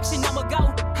direction I'ma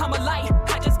go. I'm a light,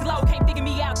 I just glow, can't figure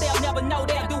me out, they'll never know.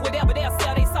 They'll do whatever, they'll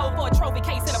sell they soul for a trophy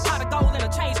case and a pot of gold, and a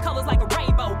change colors like a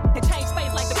rainbow, and change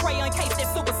face like the crayon case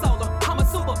that's super solar. I'm a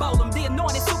Super Bowl 'em, the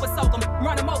anointed super soak 'em,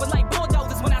 run 'em over like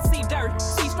bulldozers when I see dirt,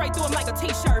 see straight through 'em like a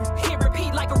t-shirt, hit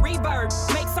repeat like a reverb,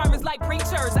 make sermons like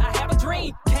preachers. I have a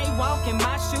dream, can't walk in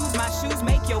my shoes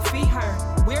make your feet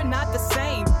hurt. We're not the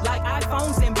same, like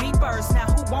iPhones and beepers. Now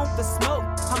who want the smoke?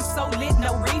 I'm so lit,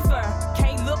 no reefer.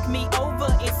 Can't look me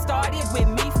over, it started with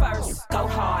me first. Go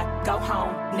hard, go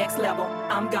home, next level,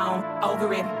 I'm gone,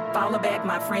 over it. Follow back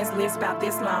my friends list about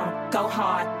this long. Go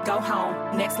hard, go home,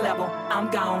 next level, I'm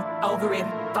gone, over it.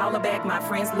 Follow back my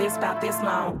friends list about this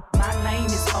long. My lane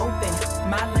is open,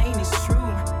 my lane is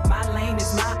true. My lane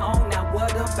is my own, now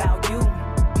what about you?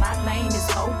 My lane is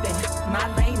open, my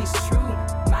lane is true.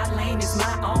 My lane is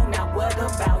my own, now what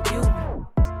about you?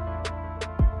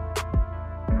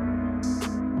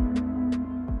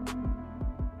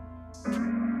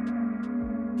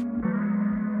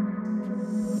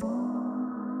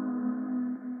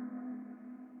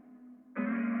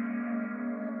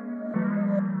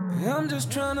 I'm just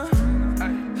tryna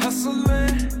hustle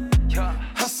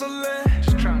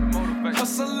just trying to motivate,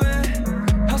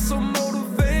 hustle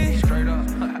motivate, straight up,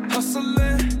 hustle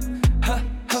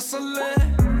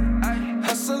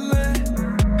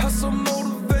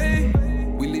motivate.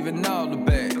 We leaving all the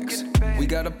bags, we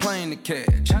got a plane to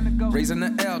catch, raising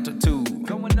the altitude,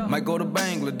 might go to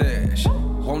Bangladesh,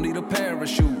 won't need a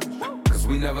parachute, cause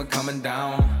we never coming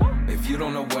down. If you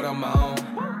don't know what I'm on,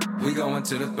 we going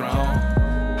to the throne.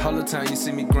 All the time you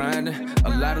see me grinding, a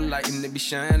lot of light and it be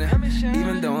shining.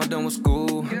 Even though I'm done with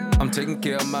school, I'm taking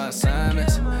care of my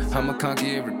assignments. I'ma conquer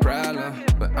every problem,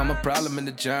 but I'm a problem in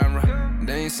the genre.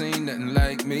 They ain't seen nothing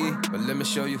like me, but let me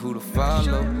show you who to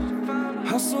follow.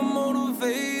 Hustle,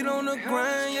 motivate on the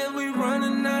grind, yeah, we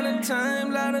running out of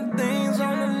time, lot of things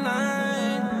on the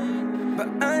line. But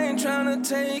I ain't tryna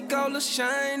take all the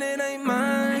shine, it ain't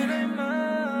mine.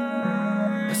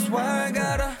 That's why I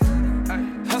gotta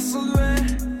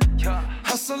hustlin',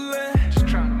 hustlin', just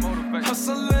trying to motivate,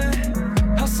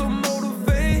 hustlin', hustle,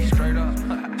 motivate, straight up,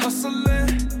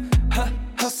 hustlin',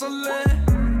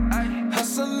 hustlin',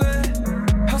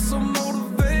 hustlin', hustle,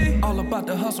 motivate. All about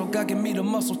the hustle, God give me the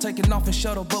muscle, taking off and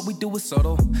shuttle, but we do it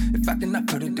subtle. If I cannot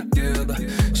put it together,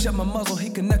 shut my muzzle, he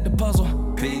connect the puzzle.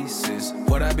 Pieces,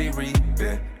 what I be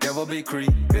reaping, devil be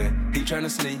creeping, he tryna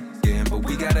sneak in, but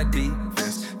we got a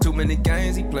defense. Too many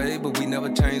games he played, but we never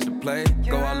changed the play.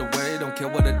 Go all the way, don't care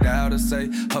what the doubters say.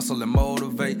 Hustle and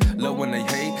motivate, love when they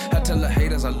hate. I tell the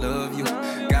haters I love you,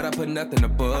 gotta put nothing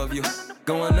above you.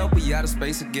 Going up, we out of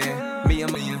space again, me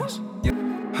and my millions. Yeah.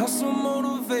 Hustle,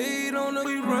 motivate on the,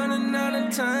 we running out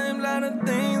of time, lot of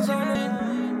things on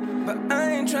it. But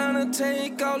I ain't tryna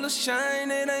take all the shine,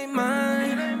 it ain't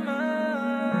mine.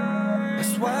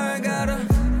 That's why I gotta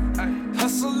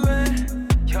hustlin',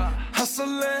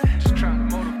 hustlin', just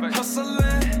tryna motivate,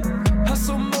 hustlin',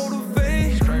 hustle,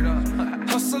 motivate, straight up,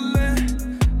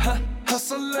 hustlin',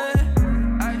 hustlin',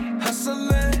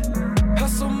 hustlin',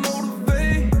 hustle,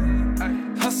 motivate,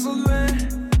 hustlin',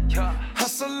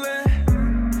 hustlin',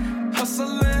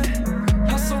 hustlin',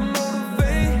 hustle,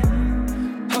 motivate,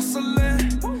 hustlin',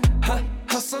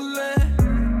 hustlin',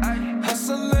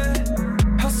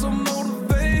 hustlin', hustle,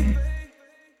 motivate.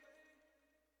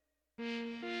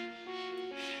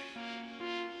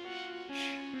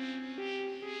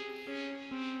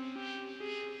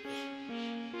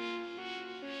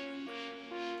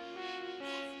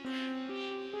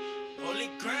 Holy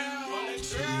ground, holy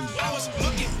ground. I was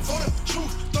looking for the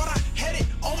truth, thought I had it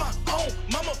on my own.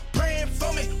 Mama praying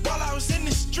for me while I was in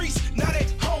the streets, not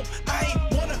at home. I ain't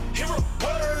wanna hear a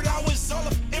word, I was all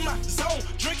up in my zone.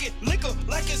 Drinking liquor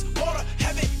like it's water,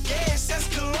 having gas, that's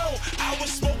cologne. I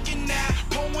was smoking now,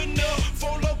 going up,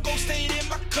 4 Loko stayed in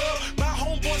my cup. My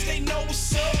homeboys, they know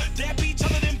what's up, dap each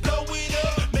other, then blow it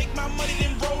up. Make my money,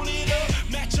 then roll it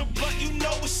up, match a blunt, you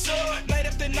know what's up. Night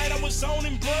after night, I was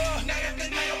zoning, bruh. Night after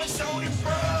night, I was zoning,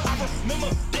 bruh. I remember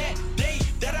that day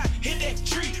that I hit that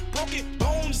tree, broken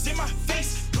bones in my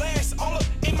face, glass all up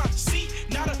in my seat.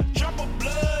 Not a drop of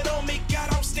blood on me, God,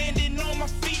 I'm standing on my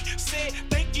feet. Said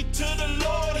thank you to the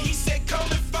Lord, he said come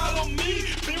and follow me.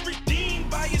 Been redeemed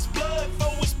by his blood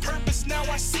for his purpose, now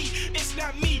I see it's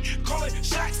not me calling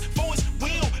shots for his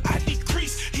will, I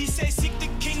decrease. He said seek the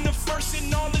kingdom first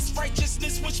and all its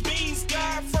righteousness, which means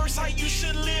God first, how you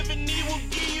should live, and he will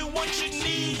give you what you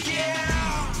need.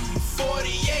 Yeah,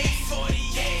 48,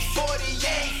 48,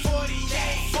 48,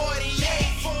 48,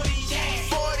 48, 48,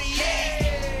 48,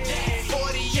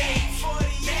 48,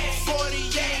 48,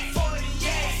 48,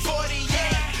 48,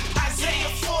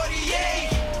 Isaiah 48.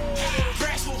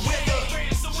 Grass will wither,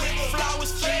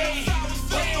 flowers fade,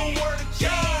 but the word of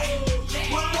God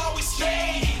will always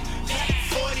stay.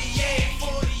 48,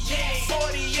 48,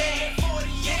 48,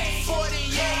 48,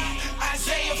 48,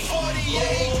 Isaiah 48.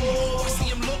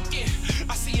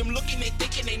 I see him looking, they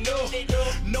thinking they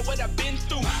know what I've been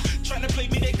through. Trying to play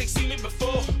me, they see me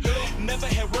before. Never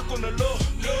had work on the law,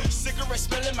 cigarette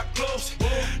smelling my clothes.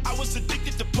 I was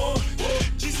addicted to porn.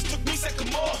 Jesus took me, said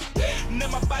come on. Now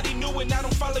my body knew and I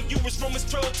don't follow you. It's Romans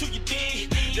 12 till you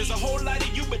did. There's a whole lot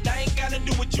of you, but I ain't gotta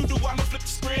do what you do. I'ma flip the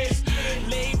script.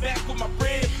 Lay back with my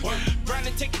bread,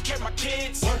 grinding, taking care of my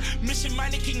kids. Mission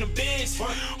minded, kingdom biz.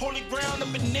 Holy ground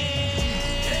up in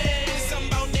there. Something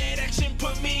about that action,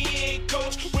 put me in,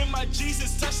 coach. With my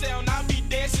Jesus touchdown, I'll be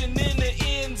dancing in the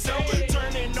end zone.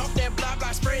 Turning off that blah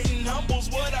blah, spreading humbles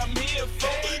what I'm here for.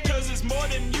 Cause it's more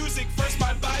than music, first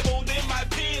my Bible, then my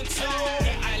pen. So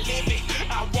I live it,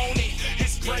 I want it,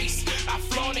 His grace, I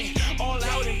flaunt it, all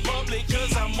out in public,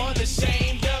 cause I'm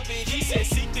unashamed of it. He said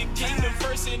seek the kingdom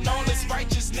first and all its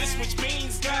righteousness, which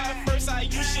means God first, how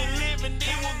you should live, and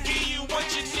then we'll give you what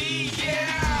you need.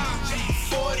 Yeah,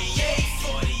 48,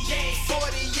 48,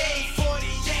 48,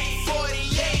 48,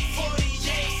 48,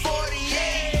 48,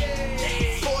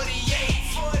 48, 48,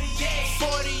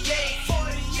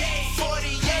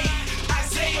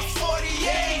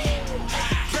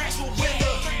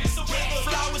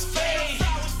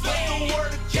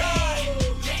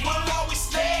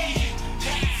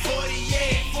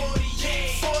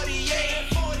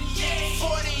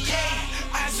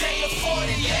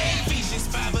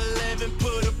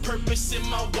 purpose in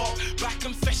my walk. By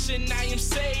confession, I am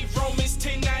saved. Romans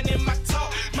 10:9 in my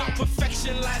talk. My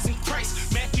perfection lies in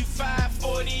Christ. Matthew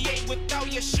 5:48. Without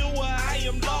Yeshua, I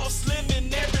am lost.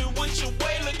 Living every which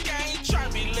way. Look, I ain't trying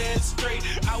to be led straight.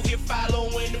 Out here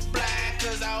following the blind,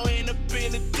 cause I'll end up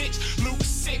in a ditch. Luke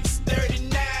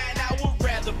 6:39. I would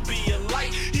rather be a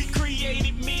light. He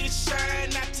created me to shine,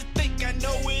 not to think I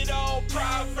know it all.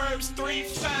 Proverbs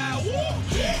 3:5.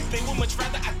 They would much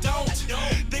rather I don't.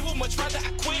 They would much rather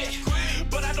I quit.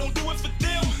 But I don't do it for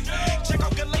them. Check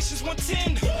out Galatians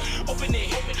 1:10. Open it.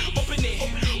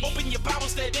 Open your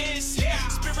Bibles, that is.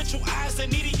 Spiritual eyes are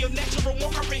needed. Your natural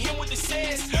won't comprehend what it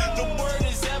says. The word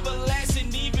is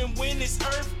everlasting, even when this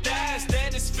earth dies.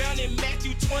 That is found in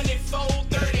Matthew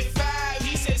 24:35.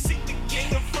 He said, seek the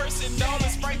kingdom first and all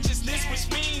its righteousness, which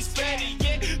means better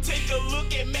yet, take a look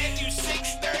at Matthew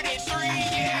 6:33.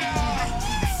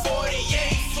 Yeah.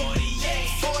 48.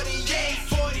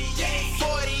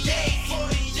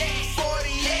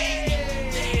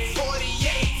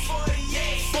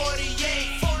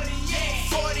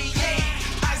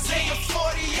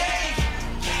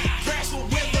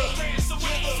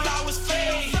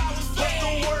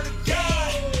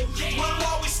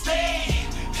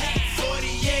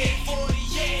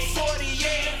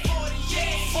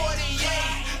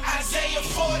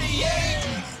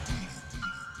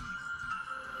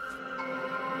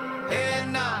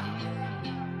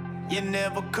 You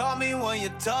never call me when you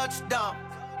touchdown.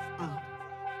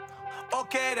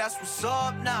 Okay, that's what's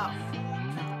up now.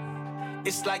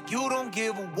 It's like you don't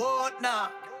give a what now.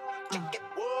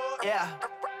 Yeah.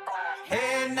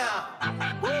 Hey now.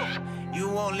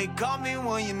 You only call me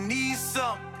when you need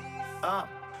something.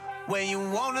 When you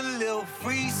want a little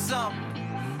free something.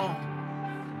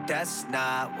 That's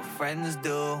not what friends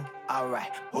do.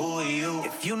 Alright, who are you?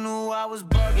 If you knew I was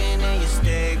bugging and you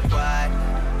stayed quiet.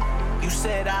 You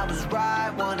said I was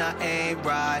right when I ain't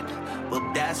right. Well,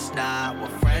 that's not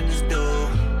what friends do.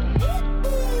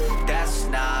 That's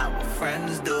not what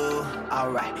friends do.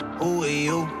 Alright, who are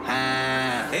you?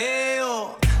 Hey,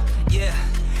 oh, yeah.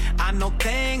 I know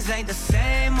things ain't the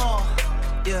same, oh,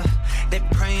 yeah. They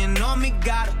praying on me,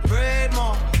 gotta pray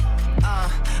more.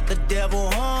 The devil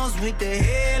horns with the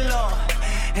halo,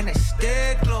 and they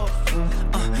stay close.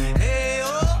 Hey,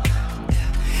 oh,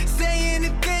 say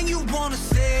anything you wanna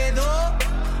say though,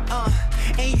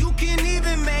 and you can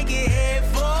even make it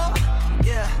hateful.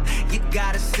 Yeah, you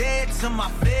gotta say it to my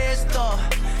face though.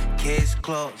 Case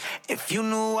closed. If you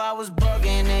knew I was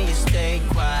bugging and you stayed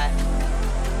quiet.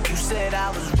 You said I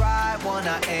was right when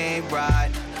I ain't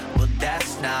right. Well,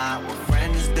 that's not what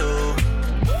friends do.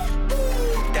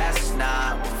 That's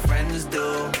not what friends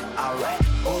do. Alright,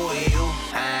 who are you?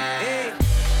 Hey,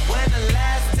 when the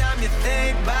last time you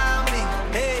think about me?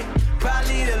 Hey,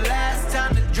 probably the last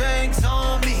time the drinks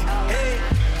on me. Hey,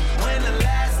 when the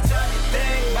last time you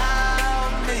think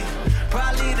about me?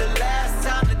 Probably the last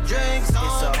time the drinks on me.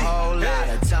 It's a whole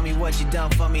lot. Tell me what you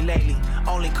done for me lately.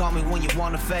 Only call me when you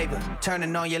want a favor.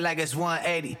 Turning on you like it's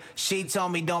 180. She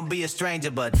told me don't be a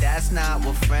stranger, but that's not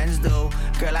what friends do.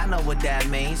 Girl, I know what that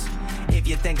means. If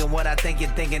you're thinking what I think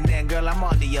you're thinking, then girl, I'm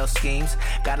onto your schemes.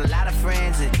 Got a lot of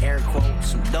friends in air quotes.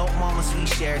 Some dope moments, we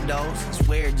shared those. It's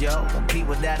weird, yo, when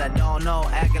people that I don't know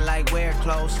acting like we're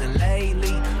close. And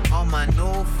lately, all my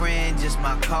new friends, just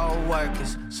my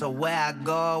co-workers. So where I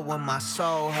go when my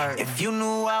soul hurts. If you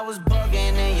knew I was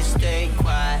bugging and you stayed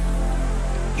quiet.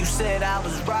 You said I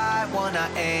was right when I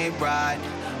ain't right.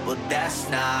 Well, that's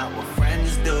not what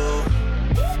friends do.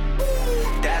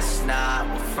 That's not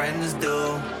what friends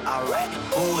do. Alright,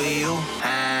 who are you?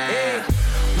 Hey,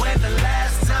 when the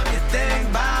last time you think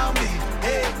about me?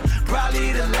 Hey,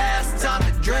 probably the last time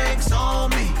the drinks on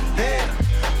me. Hey,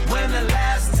 when the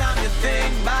last time you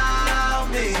think about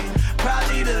me?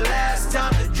 Probably the last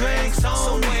time the drinks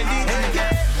on me. So when did you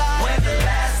get like? When the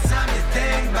last time you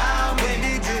think about me? When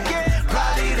did you get?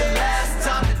 Probably the last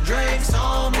time the drinks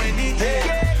on me. When did you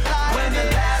get like? When the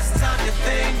last time you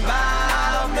think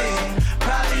about me?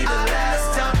 Probably the last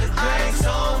time the drinks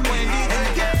on me. When did you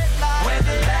get like? When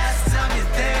the last time you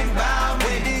think about me?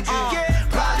 When did you get?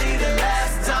 Probably the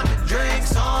last time the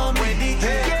drinks on me. When did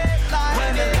you get like?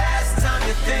 When the last time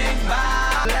you think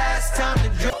about? Last time the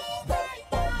drink.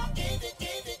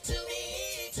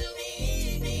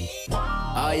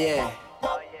 Oh yeah.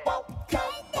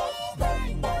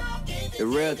 The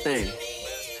real thing.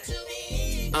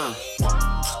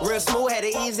 Real smooth, had to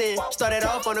ease in. Started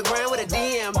off on the ground with a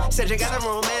DM. Said you got the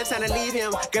romance, time to leave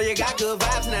him. Girl, you got good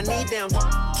vibes and I need them.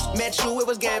 Met you, it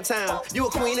was game time. You a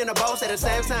queen and a boss at the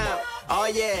same time. Oh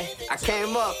yeah, I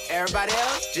came up. Everybody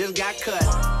else just got cut.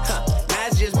 Now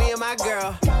it's just me and my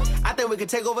girl. I think we could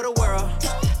take over the world.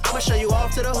 I'ma show you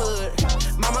off to the hood.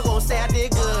 Mama gon' say I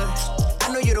did good.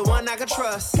 I know you the one I can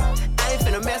trust. I ain't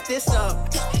finna mess this up.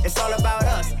 It's all about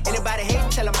us. Anybody hate,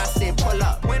 tell them I said pull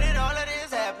up. When did all of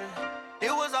this happen?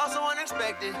 It was also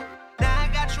unexpected. Now I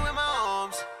got you in my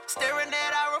arms, staring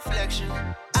at our reflection.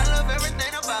 I love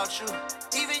everything about you,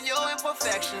 even your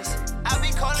imperfections. I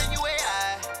be calling you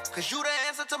AI, cause you the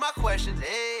answer to my questions.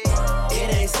 Hey.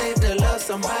 It ain't safe to love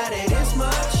somebody this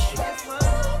much.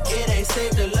 It ain't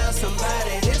safe to love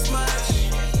somebody this much.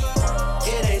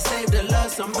 It ain't safe to love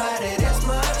somebody this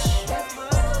much.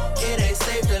 It ain't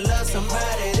safe to love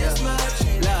somebody this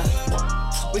much.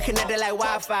 Love. We connected like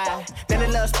Wi-Fi, then the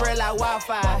love spread like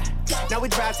wildfire. Now we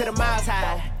drive to the miles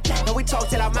high, and we talk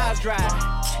till our mouths dry.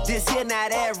 This here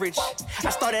not average. I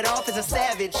started off as a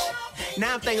savage.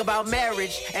 Now I'm thinking about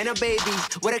marriage and a baby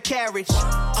with a carriage.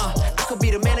 I could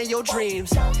be the man of your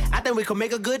dreams. I think we could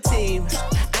make a good team.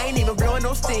 I ain't even blowing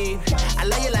no steam. I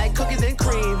love you like cookies and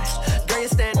cream. Girl, you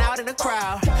stand out in the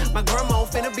crowd. My grandma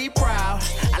finna be proud.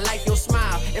 I like your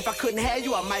smile. If I couldn't have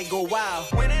you, I might go wild.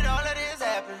 When did all of this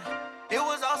happen? It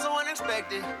was also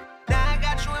unexpected. Now I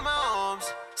got you in my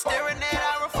arms, staring at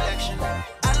our reflection.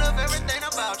 I love everything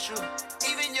about you,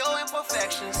 even your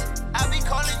imperfections. I be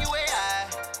calling you AI,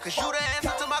 cause you the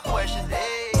answer to my questions.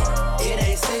 Hey. It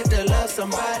ain't safe to love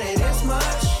somebody this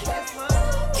much.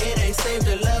 It ain't safe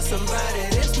to love somebody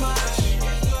this much.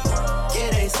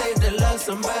 It ain't safe to love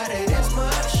somebody this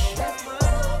much.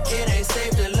 It ain't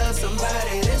safe to love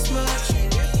somebody this much.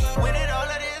 When did all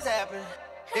of this happen?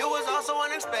 It was also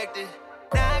unexpected.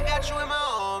 Now I got you in my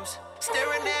arms,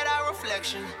 staring at our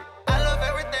reflection. I love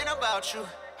everything about you,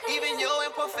 even your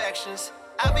imperfections.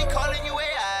 I be calling you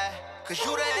AI, cause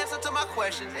you the answer to my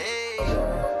questions. Hey.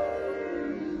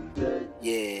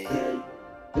 Yeah.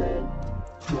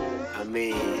 I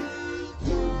mean,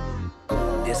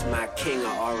 this my king of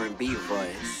R&B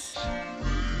voice.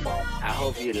 I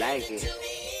hope you like it.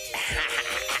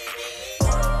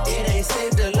 It ain't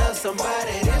safe to love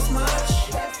somebody this much.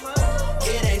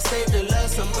 It ain't safe to love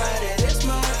somebody this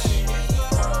much.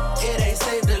 It ain't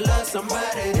safe to love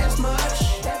somebody this much.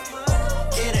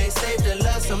 It ain't safe to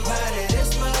love somebody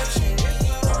this much.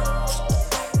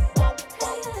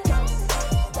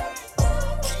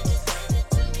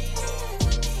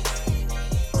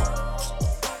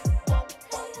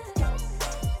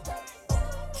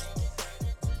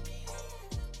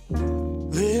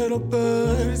 Little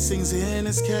bird sings in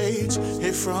his cage,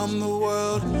 hid from the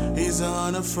world, he's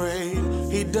unafraid.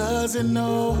 He doesn't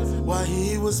know why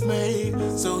he was made,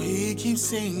 so he keeps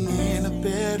singing of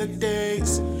better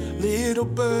days. Little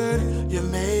bird, you're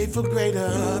made for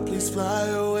greater, please fly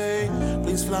away,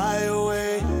 please fly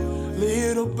away.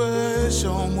 Little bird,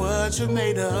 show him what you're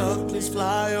made of, please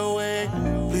fly away,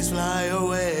 please fly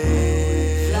away.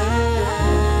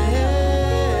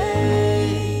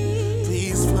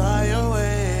 Please fly away.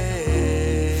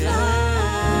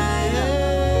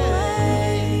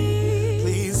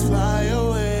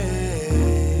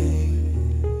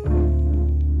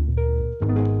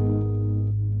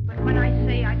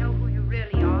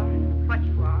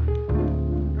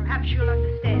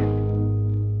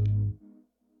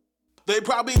 They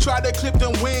probably tried to clip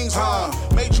them wings,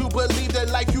 made you believe that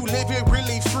like you living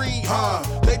really free,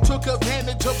 They took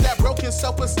advantage of that broken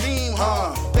self-esteem,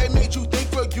 They made you think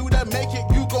for you to make it,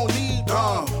 you gon' lead,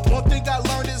 One thing I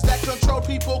learned is that control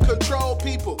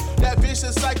people. That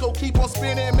vicious cycle keep on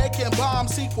spinning, making bomb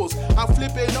sequels. I'm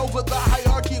flipping over the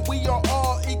hierarchy, we are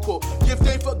all equal. Gift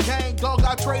ain't for gang, dog,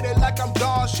 I traded like I'm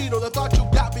Don Cheadle. The thought you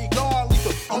got me gone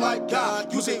lethal. Oh my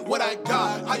God, using what I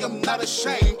got. I am not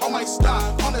ashamed, on my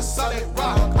stock, on a solid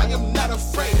rock. I am not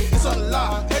afraid, it's a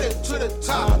lie, headed to the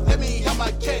top. Let me out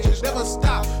my cage, never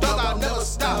stop, dog, I'll never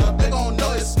stop. They gon'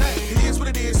 know his name, it is what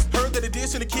it is. Heard that it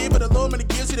is to the kid, but the Lord man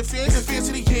gives it a fence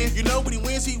to the end. You know when he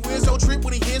wins, don't trip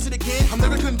when he hears it again. I'm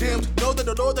never condemned, know that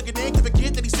the Lord that can then can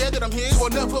forget that he said that I'm his. So I'll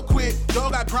never quit,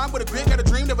 dog, I prime with a grit, got a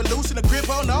dream, never loosen a grip,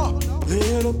 oh no.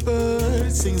 Little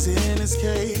bird sings in his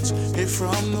cage, hid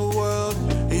from the world,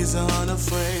 he's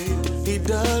unafraid. He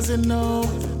doesn't know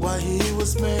why he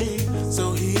was made,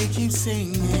 so he keeps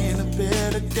singing of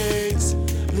better days.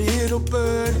 Little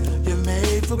bird, you're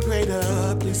made for greater,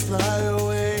 please fly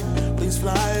away, please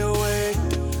fly away.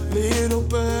 Little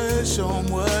bird, show him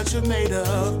what you're made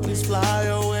of, please fly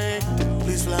away,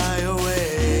 please fly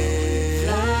away.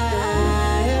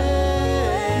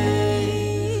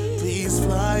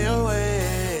 Fly away,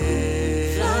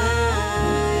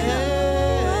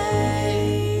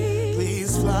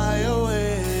 please fly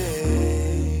away.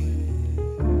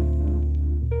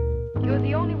 You're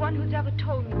the only one who's ever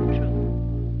told me the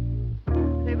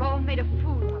truth. They've all made a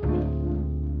fool of me.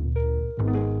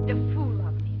 A fool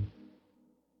of me.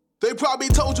 They probably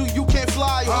told you you can't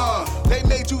fly, They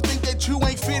made you think that you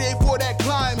ain't fitted for that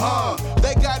climb,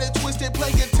 They got it twisted,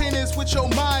 playing tennis with your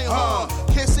mind,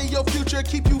 Can't see your future,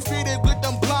 keep you fitted with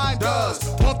them blinders.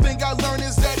 One thing I learned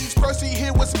is that each person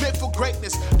here was meant for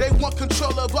greatness. They want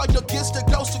control of all your gifts to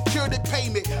go secure the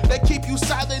payment. They keep you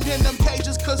silent in them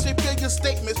cages cause they feel your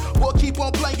statements. Boy, keep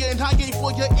on playing, I ain't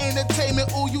for your entertainment.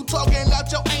 Ooh, you talking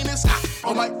out your anus.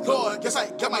 Oh my Lord, yes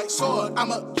I got my sword,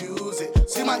 I'ma use it.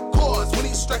 See my chords, when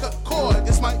he strike a chord,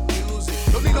 it's my music.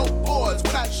 Don't need no boards,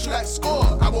 when I shoot I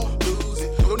score, I won't lose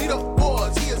it. Don't need no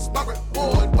boards, he is my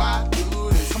reward, why do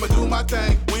this? I'ma do my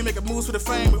thing, we ain't making moves for the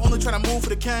fame, we only tryna move for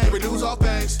the cane. We lose all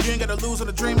things, you ain't gotta lose on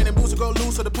the dream, and then moves to go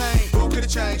lose on the pain. Who could've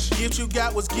changed? Gift you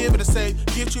got was given to save,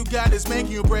 gift you got is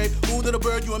making you brave. Ooh, little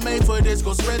bird, you were made for this,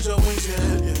 go spread your wings,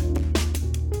 yeah.